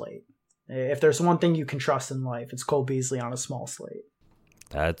small slate. If there's one thing you can trust in life, it's Cole Beasley on a small slate.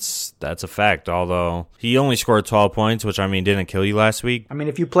 That's a fact, although he only scored 12 points, which, didn't kill you last week. I mean,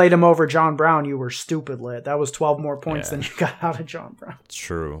 if you played him over John Brown, you were stupid lit. That was 12 more points than you got out of John Brown.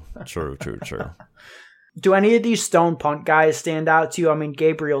 True. Do any of these stone punt guys stand out to you? I mean,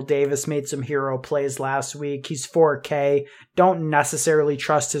 Gabriel Davis made some hero plays last week. He's 4K. Don't necessarily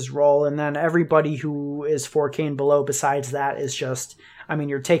trust his role. And then everybody who is 4K and below besides that is just,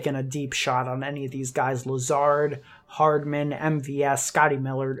 you're taking a deep shot on any of these guys. Lazard, Hardman, MVS, Scotty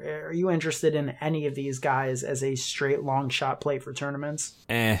Miller. Are you interested in any of these guys as a straight long shot play for tournaments?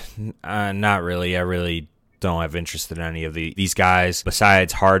 Not really. I really don't have interest in any of these guys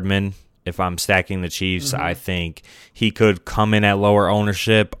besides Hardman. If I'm stacking the Chiefs, I think he could come in at lower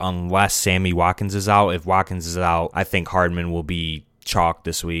ownership unless Sammy Watkins is out. If Watkins is out, I think Hardman will be chalk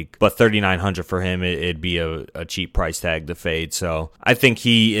this week. But 3,900 for him, it'd be a cheap price tag to fade. So I think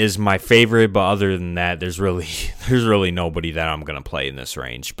he is my favorite. But other than that, there's really nobody that I'm going to play in this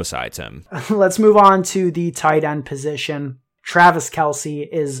range besides him. Let's move on to the tight end position. Travis Kelce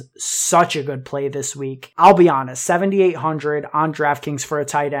is such a good play this week. I'll be honest, 7,800 on DraftKings for a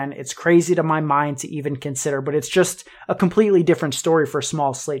tight end. It's crazy to my mind to even consider, but it's just a completely different story for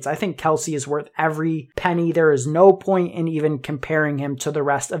small slates. I think Kelce is worth every penny. There is no point in even comparing him to the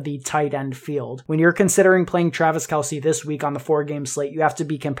rest of the tight end field. When you're considering playing Travis Kelce this week on the 4-game slate, you have to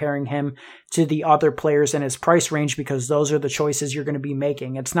be comparing him to the other players in his price range because those are the choices you're going to be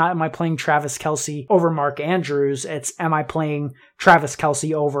making. It's not, am I playing Travis Kelce over Mark Andrews? It's, am I playing Travis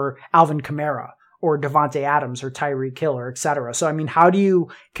Kelce over Alvin Kamara or Devontae Adams or Tyreek Hill, etc. So, how do you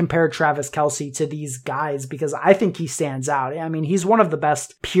compare Travis Kelce to these guys? Because I think he stands out. He's one of the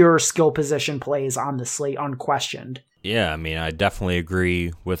best pure skill position plays on the slate, unquestioned. Yeah, I definitely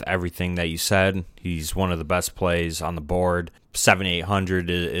agree with everything that you said. He's one of the best plays on the board. 7,800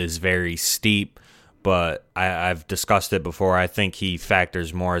 is very steep, but I've discussed it before. I think he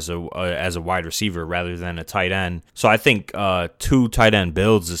factors more as a wide receiver rather than a tight end. So I think 2 tight end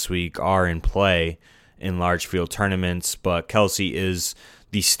builds this week are in play in large field tournaments, but Kelce is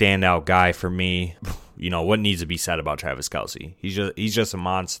the standout guy for me. What needs to be said about Travis Kelce? He's just a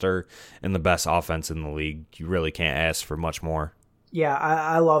monster and the best offense in the league. You really can't ask for much more. Yeah,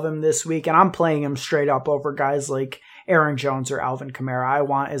 I love him this week, and I'm playing him straight up over guys like Aaron Jones or Alvin Kamara. I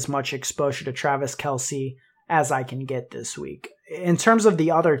want as much exposure to Travis Kelce as I can get this week. In terms of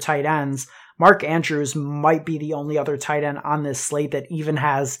the other tight ends, Mark Andrews might be the only other tight end on this slate that even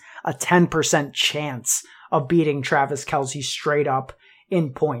has a 10% chance of beating Travis Kelce straight up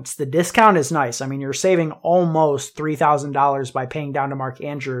in points. The discount is nice. You're saving almost $3,000 by paying down to Mark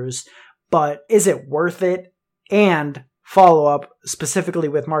Andrews, but is it worth it? And follow up specifically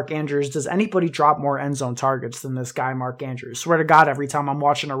with Mark Andrews, does anybody drop more end zone targets than this guy, Mark Andrews? Swear to God, every time I'm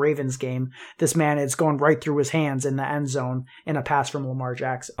watching a Ravens game, this man is going right through his hands in the end zone in a pass from Lamar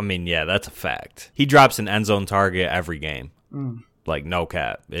Jackson. Yeah, that's a fact. He drops an end zone target every game. Like, no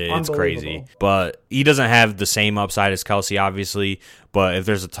cap. It's crazy. But he doesn't have the same upside as Kelce, obviously. But if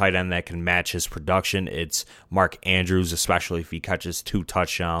there's a tight end that can match his production, it's Mark Andrews, especially if he catches 2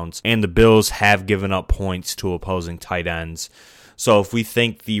 touchdowns. And the Bills have given up points to opposing tight ends. So if we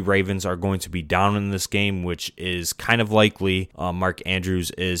think the Ravens are going to be down in this game, which is kind of likely, Mark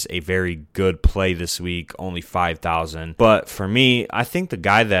Andrews is a very good play this week, only 5,000. But for me, I think the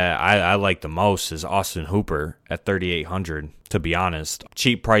guy that I like the most is Austin Hooper at 3,800, to be honest.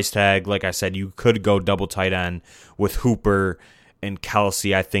 Cheap price tag. Like I said, you could go double tight end with Hooper and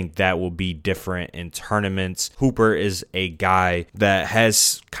Kelce. I think that will be different in tournaments. Hooper is a guy that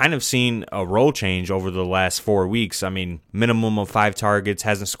has kind of seen a role change over the last 4 weeks. Minimum of 5 targets,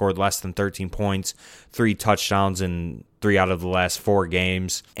 hasn't scored less than 13 points, 3 touchdowns in 3 out of the last 4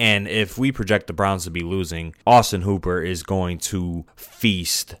 games. And if we project the Browns to be losing, Austin Hooper is going to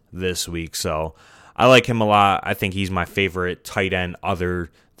feast this week. So I like him a lot. I think he's my favorite tight end other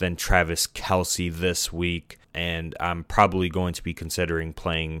than Travis Kelce this week. And I'm probably going to be considering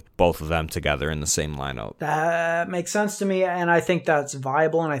playing both of them together in the same lineup. That makes sense to me, and I think that's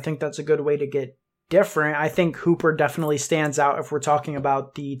viable, and I think that's a good way to get different. I think Hooper definitely stands out if we're talking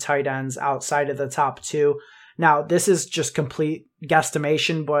about the tight ends outside of the top 2. Now, this is just complete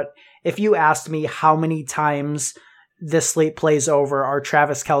guesstimation, but if you asked me how many times this slate plays over, are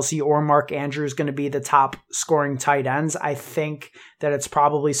Travis Kelce or Mark Andrews going to be the top scoring tight ends? I think that it's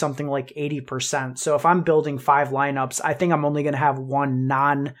probably something like 80%. So if I'm building 5 lineups, I think I'm only going to have one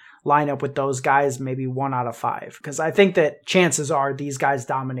non-lineup with those guys, maybe 1 out of 5. Because I think that chances are these guys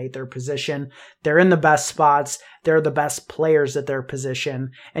dominate their position. They're in the best spots. They're the best players at their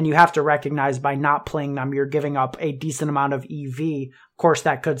position. And you have to recognize by not playing them, you're giving up a decent amount of EV. Of course,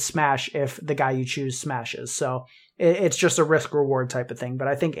 that could smash if the guy you choose smashes. So it's just a risk-reward type of thing. But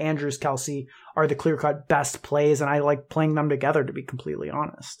I think Andrews, Kelce are the clear-cut best plays, and I like playing them together, to be completely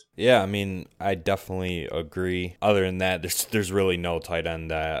honest. Yeah, I mean, I definitely agree. Other than that, there's really no tight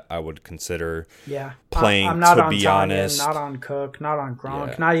end that I would consider playing, I'm not to on be Tanya, honest. Not on Cook, not on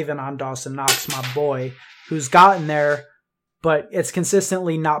Gronk, not even on Dawson Knox, my boy, who's gotten there, but it's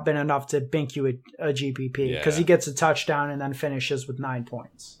consistently not been enough to bink you a GPP because he gets a touchdown and then finishes with 9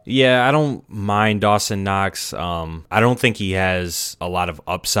 points. Yeah, I don't mind Dawson Knox. I don't think he has a lot of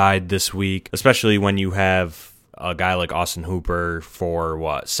upside this week, especially when you have a guy like Austin Hooper for,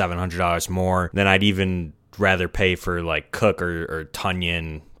 $700 more than I'd even rather pay for like Cook or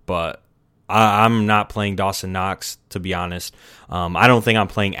Tunyon. But I'm not playing Dawson Knox, to be honest. I don't think I'm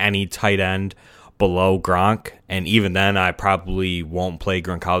playing any tight end below Gronk, and even then I probably won't play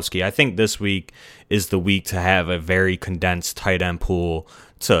Gronkowski. I think this week is the week to have a very condensed tight end pool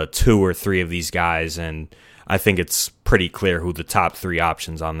to 2 or 3 of these guys, and I think it's pretty clear who the top 3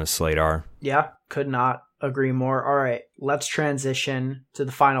 options on this slate are. Yeah, could not agree more. All right, let's transition to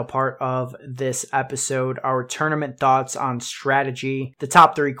the final part of this episode, our tournament thoughts on strategy, the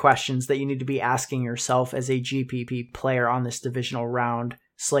top 3 questions that you need to be asking yourself as a GPP player on this divisional round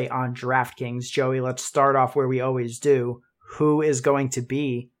slate on DraftKings. Joey, let's start off where we always do. Who is going to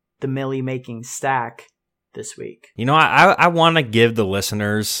be the Millie making stack this week? You know, I want to give the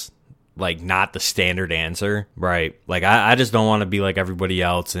listeners like not the standard answer, right? Like I just don't want to be like everybody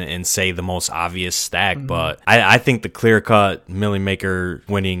else and say the most obvious stack, but I think the clear-cut Millie maker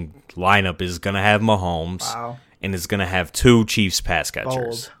winning lineup is going to have Mahomes and it's going to have 2 Chiefs pass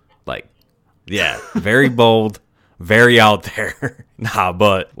catchers. Bold. Very bold. Very out there.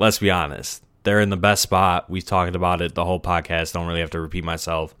 But let's be honest. They're in the best spot. We've talked about it the whole podcast. Don't really have to repeat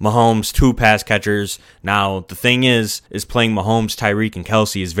myself. Mahomes, 2 pass catchers. Now, the thing is playing Mahomes, Tyreek, and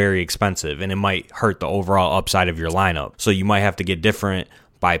Kelce is very expensive, and it might hurt the overall upside of your lineup. So you might have to get different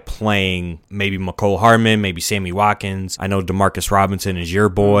by playing maybe McCole Hardman, maybe Sammy Watkins. I know Demarcus Robinson is your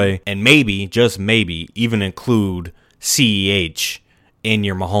boy. And maybe, just maybe, even include CEH in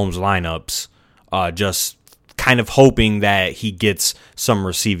your Mahomes lineups. Just kind of hoping that he gets some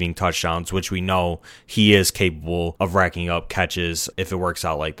receiving touchdowns, which we know he is capable of racking up catches if it works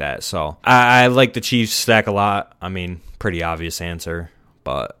out like that. So I like the Chiefs stack a lot. I mean, pretty obvious answer,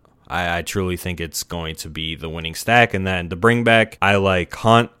 but I truly think it's going to be the winning stack. And then the bring back, I like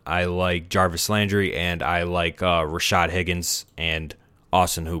Hunt, I like Jarvis Landry, and I like Rashad Higgins and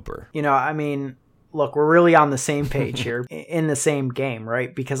Austin Hooper. You know, I mean, look, we're really on the same page here, in the same game,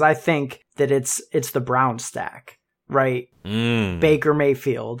 right? Because I think that it's the Brown stack, right? Baker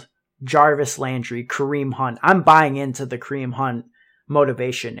Mayfield, Jarvis Landry, Kareem Hunt. I'm buying into the Kareem Hunt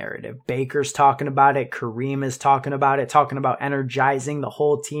motivation narrative. Baker's talking about it. Kareem is talking about energizing the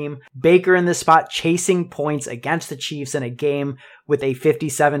whole team. Baker in this spot chasing points against the Chiefs in a game with a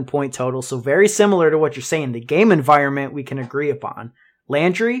 57-point total. So very similar to what you're saying. The game environment we can agree upon.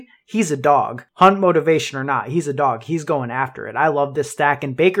 Landry, he's a dog. Hunt motivation or not, he's a dog. He's going after it. I love this stack.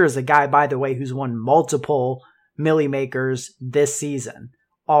 And Baker is a guy, by the way, who's won multiple Millie makers this season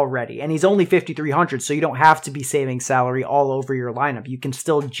already. And he's only 5,300, so you don't have to be saving salary all over your lineup. You can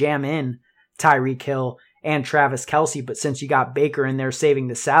still jam in Tyreek Hill and Travis Kelce, but since you got Baker in there saving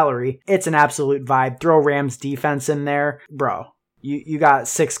the salary, it's an absolute vibe. Throw Rams defense in there. Bro, you got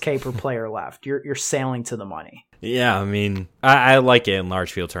 $6K per player left. You're sailing to the money. Yeah, I mean, I like it in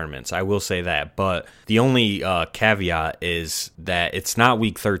large field tournaments. I will say that. But the only caveat is that it's not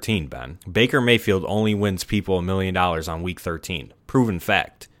week 13, Ben. Baker Mayfield only wins people $1 million on week 13. Proven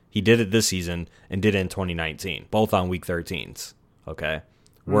fact. He did it this season and did it in 2019. Both on week 13s. Okay?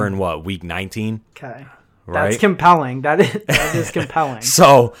 We're in what, week 19? Okay. right? That's compelling. That is compelling.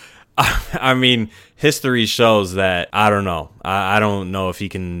 So, I mean, history shows that, I don't know. I don't know if he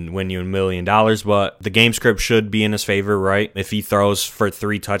can win you $1 million, but the game script should be in his favor, right? If he throws for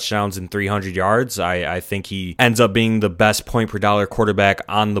 3 touchdowns and 300 yards, I think he ends up being the best point per dollar quarterback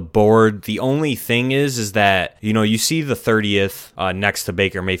on the board. The only thing is that, you see the 30th next to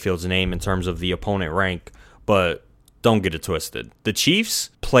Baker Mayfield's name in terms of the opponent rank, but don't get it twisted. The Chiefs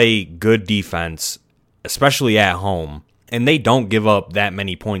play good defense, especially at home, and they don't give up that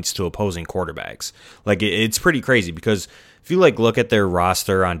many points to opposing quarterbacks. Like, it's pretty crazy because if you look at their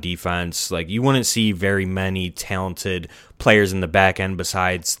roster on defense, you wouldn't see very many talented players in the back end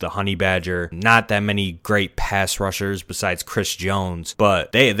besides the Honey Badger. Not that many great pass rushers besides Chris Jones,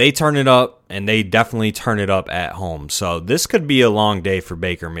 but they turn it up, and they definitely turn it up at home. So this could be a long day for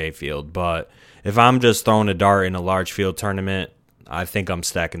Baker Mayfield, but if I'm just throwing a dart in a large field tournament, I think I'm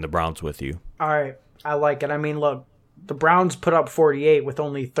stacking the Browns with you. All right. I like it. I mean, look, the Browns put up 48 with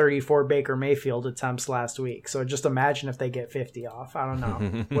only 34 Baker Mayfield attempts last week. So just imagine if they get 50 off. I don't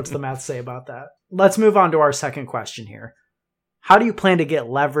know. What's the math say about that? Let's move on to our second question here. How do you plan to get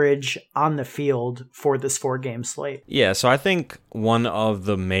leverage on the field for this 4-game slate? Yeah, so I think one of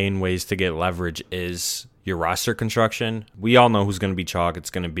the main ways to get leverage is your roster construction. We all know who's going to be chalk.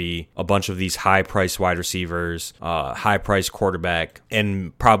 It's going to be a bunch of these high-priced wide receivers, high-priced quarterback,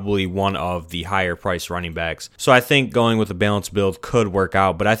 and probably one of the higher-priced running backs. So I think going with a balanced build could work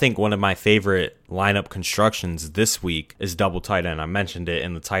out, but I think one of my favorite lineup constructions this week is double tight end. I mentioned it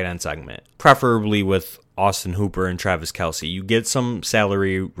in the tight end segment, preferably with Austin Hooper and Travis Kelce. You get some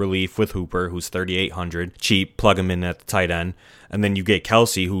salary relief with Hooper, who's $3,800, cheap, plug him in at the tight end. And then you get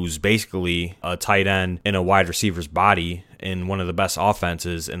Kelce, who's basically a tight end in a wide receiver's body in one of the best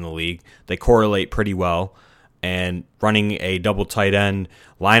offenses in the league. They correlate pretty well, and running a double tight end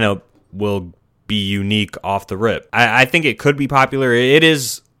lineup will be unique off the rip. I think it could be popular. It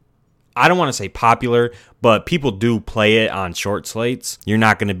is, I don't want to say popular, but people do play it on short slates. You're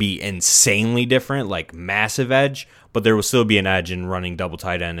not going to be insanely different, like massive edge, but there will still be an edge in running double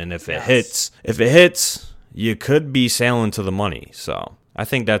tight end. And if it hits, you could be sailing to the money. So I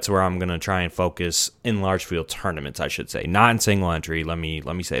think that's where I'm going to try and focus in large field tournaments, I should say. Not in single entry. Let me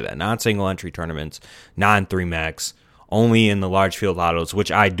say that. Not in single entry tournaments, not in 3-max. Only in the large field autos,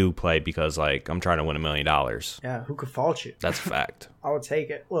 which I do play because, I'm trying to win $1 million. Yeah, who could fault you? That's a fact. I would take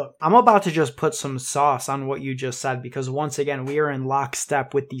it. Look, I'm about to just put some sauce on what you just said because, once again, we are in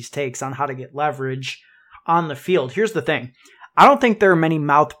lockstep with these takes on how to get leverage on the field. Here's the thing. I don't think there are many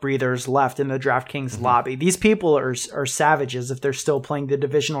mouth breathers left in the DraftKings lobby. These people are savages if they're still playing the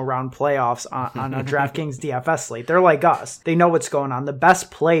divisional round playoffs on a DraftKings DFS slate. They're like us. They know what's going on. The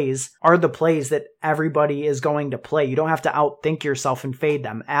best plays are the plays that everybody is going to play. You don't have to outthink yourself and fade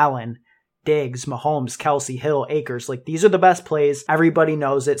them. Allen, Diggs, Mahomes, Kelce, Hill, Akers. These are the best plays. Everybody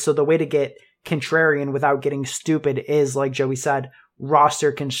knows it. So the way to get contrarian without getting stupid is, like Joey said,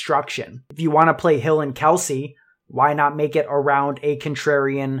 roster construction. If you want to play Hill and Kelce, why not make it around a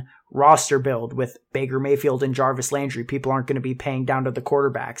contrarian roster build with Baker Mayfield and Jarvis Landry? People aren't going to be paying down to the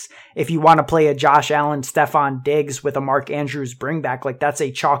quarterbacks. If you want to play a Josh Allen, Stephon Diggs with a Mark Andrews bringback, that's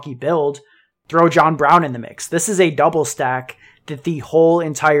a chalky build, throw John Brown in the mix. This is a double stack that the whole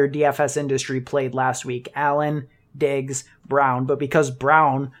entire DFS industry played last week. Allen, Diggs, Brown. But because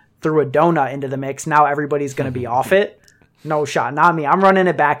Brown threw a donut into the mix, now everybody's going to be off it. No shot. Not me. I'm running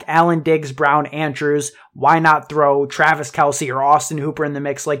it back. Allen, Diggs, Brown, Andrews. Why not throw Travis Kelce or Austin Hooper in the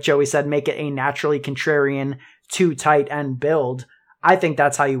mix? Like Joey said, make it a naturally contrarian 2 tight end build. I think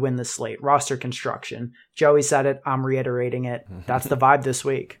that's how you win the slate. Roster construction. Joey said it. I'm reiterating it. That's the vibe this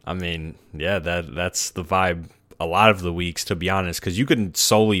week. I mean, yeah, that's the vibe a lot of the weeks, to be honest, because you can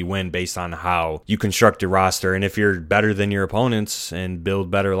solely win based on how you construct your roster. And if you're better than your opponents and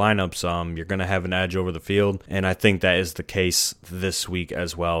build better lineups, you're going to have an edge over the field. And I think that is the case this week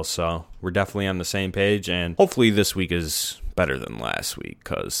as well. So we're definitely on the same page. And hopefully this week is better than last week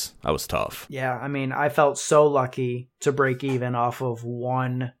because that was tough. Yeah, I mean, I felt so lucky to break even off of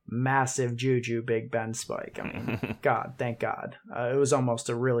one massive Juju Big Ben spike. I mean, God, thank God. It was almost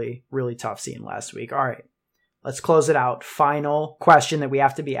a really, really tough scene last week. All right. Let's close it out. Final question that we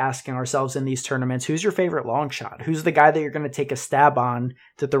have to be asking ourselves in these tournaments. Who's your favorite long shot? Who's the guy that you're going to take a stab on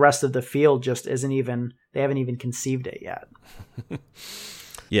that the rest of the field just they haven't even conceived it yet?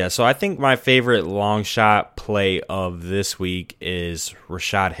 Yeah, so I think my favorite long shot play of this week is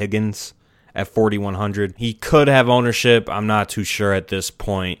Rashad Higgins at 4,100. He could have ownership. I'm not too sure at this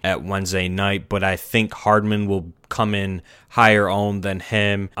point at Wednesday night, but I think Hardman will come in higher owned than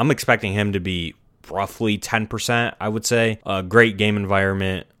him. I'm expecting him to be roughly 10%, I would say. A great game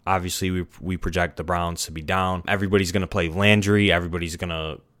environment. Obviously, we project the Browns to be down. Everybody's going to play Landry. Everybody's going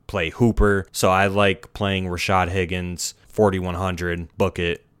to play Hooper. So I like playing Rashad Higgins, 4,100. Book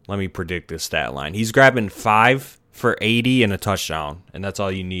it. Let me predict this stat line. He's grabbing 5 for 80 and a touchdown, and that's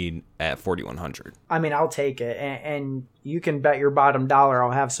all you need at 4,100. I mean, I'll take it, and you can bet your bottom dollar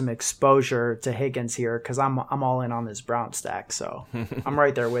I'll have some exposure to Higgins here because I'm all in on this Brown stack, so I'm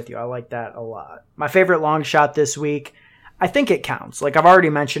right there with you. I like that a lot. My favorite long shot this week, I think it counts. Like, I've already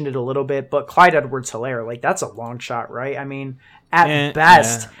mentioned it a little bit, but Clyde Edwards-Helaire, like, that's a long shot, right? I mean, at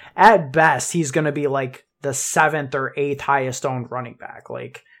best, he's going to be like the 7th or 8th highest owned running back.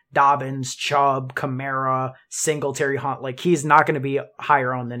 Like, Dobbins, Chubb, Kamara, Singletary, Hunt. Like, he's not going to be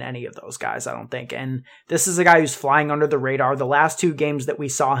higher owned than any of those guys, I don't think. And this is a guy who's flying under the radar. The last 2 games that we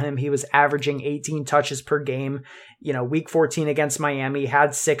saw him, he was averaging 18 touches per game. You know, week 14 against Miami,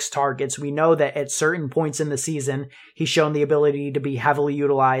 had 6 targets. We know that at certain points in the season, he's shown the ability to be heavily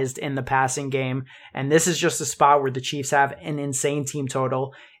utilized in the passing game. And this is just a spot where the Chiefs have an insane team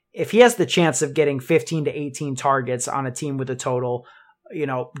total. If he has the chance of getting 15 to 18 targets on a team with a total, you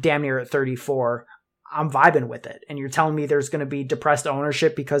know, damn near at 34, I'm vibing with it. And you're telling me there's going to be depressed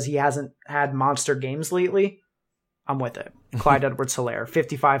ownership because he hasn't had monster games lately? I'm with it. Clyde Edwards-Helaire,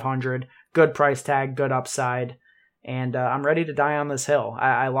 5,500, good price tag, good upside. And I'm ready to die on this hill.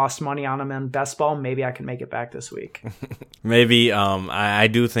 I lost money on him in best ball. Maybe I can make it back this week. Maybe. I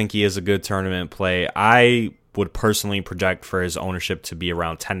do think he is a good tournament play. I would personally project for his ownership to be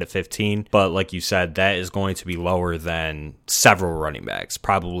around 10 to 15. But like you said, that is going to be lower than several running backs,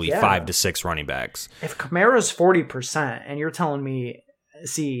 probably 5 to 6 running backs. If Kamara's 40% and you're telling me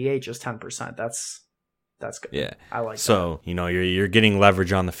CEH is 10%, that's good. Yeah. I like that. So, you know, you're getting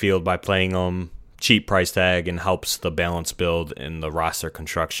leverage on the field by playing them. Cheap price tag and helps the balance build in the roster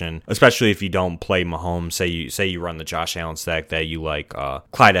construction, especially if you don't play Mahomes. Say you run the Josh Allen stack that you like.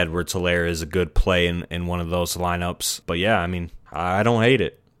 Clyde Edwards-Helaire is a good play in one of those lineups. But yeah, I mean, I don't hate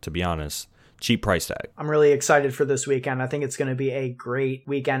it, to be honest. Cheap price tag. I'm really excited for this weekend. I think it's going to be a great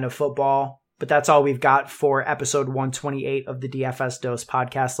weekend of football. But that's all we've got for episode 128 of the DFS Dose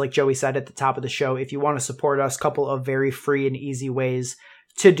podcast. Like Joey said at the top of the show, if you want to support us, a couple of very free and easy ways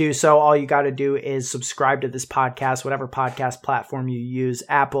to do so. All you got to do is subscribe to this podcast, whatever podcast platform you use,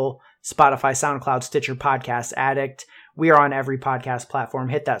 Apple, Spotify, SoundCloud, Stitcher, Podcast Addict. We are on every podcast platform.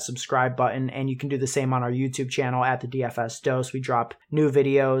 Hit that subscribe button, and you can do the same on our YouTube channel at the DFS Dose. We drop new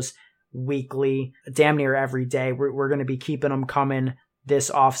videos weekly, damn near every day. We're going to be keeping them coming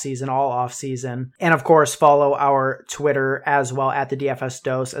this offseason, all offseason. And of course, follow our Twitter as well at the DFS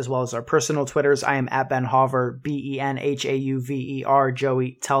Dose, as well as our personal Twitters. I am at Ben Hauver, BenHauver.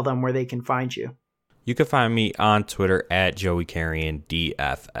 Joey, tell them where they can find you. You can find me on Twitter at Joey Carrion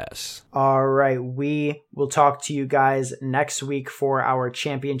DFS. All right. We will talk to you guys next week for our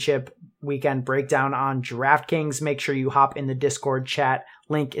championship weekend breakdown on DraftKings. Make sure you hop in the Discord chat.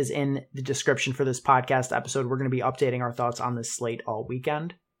 Link is in the description for this podcast episode. We're going to be updating our thoughts on this slate all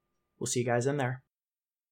weekend. We'll see you guys in there.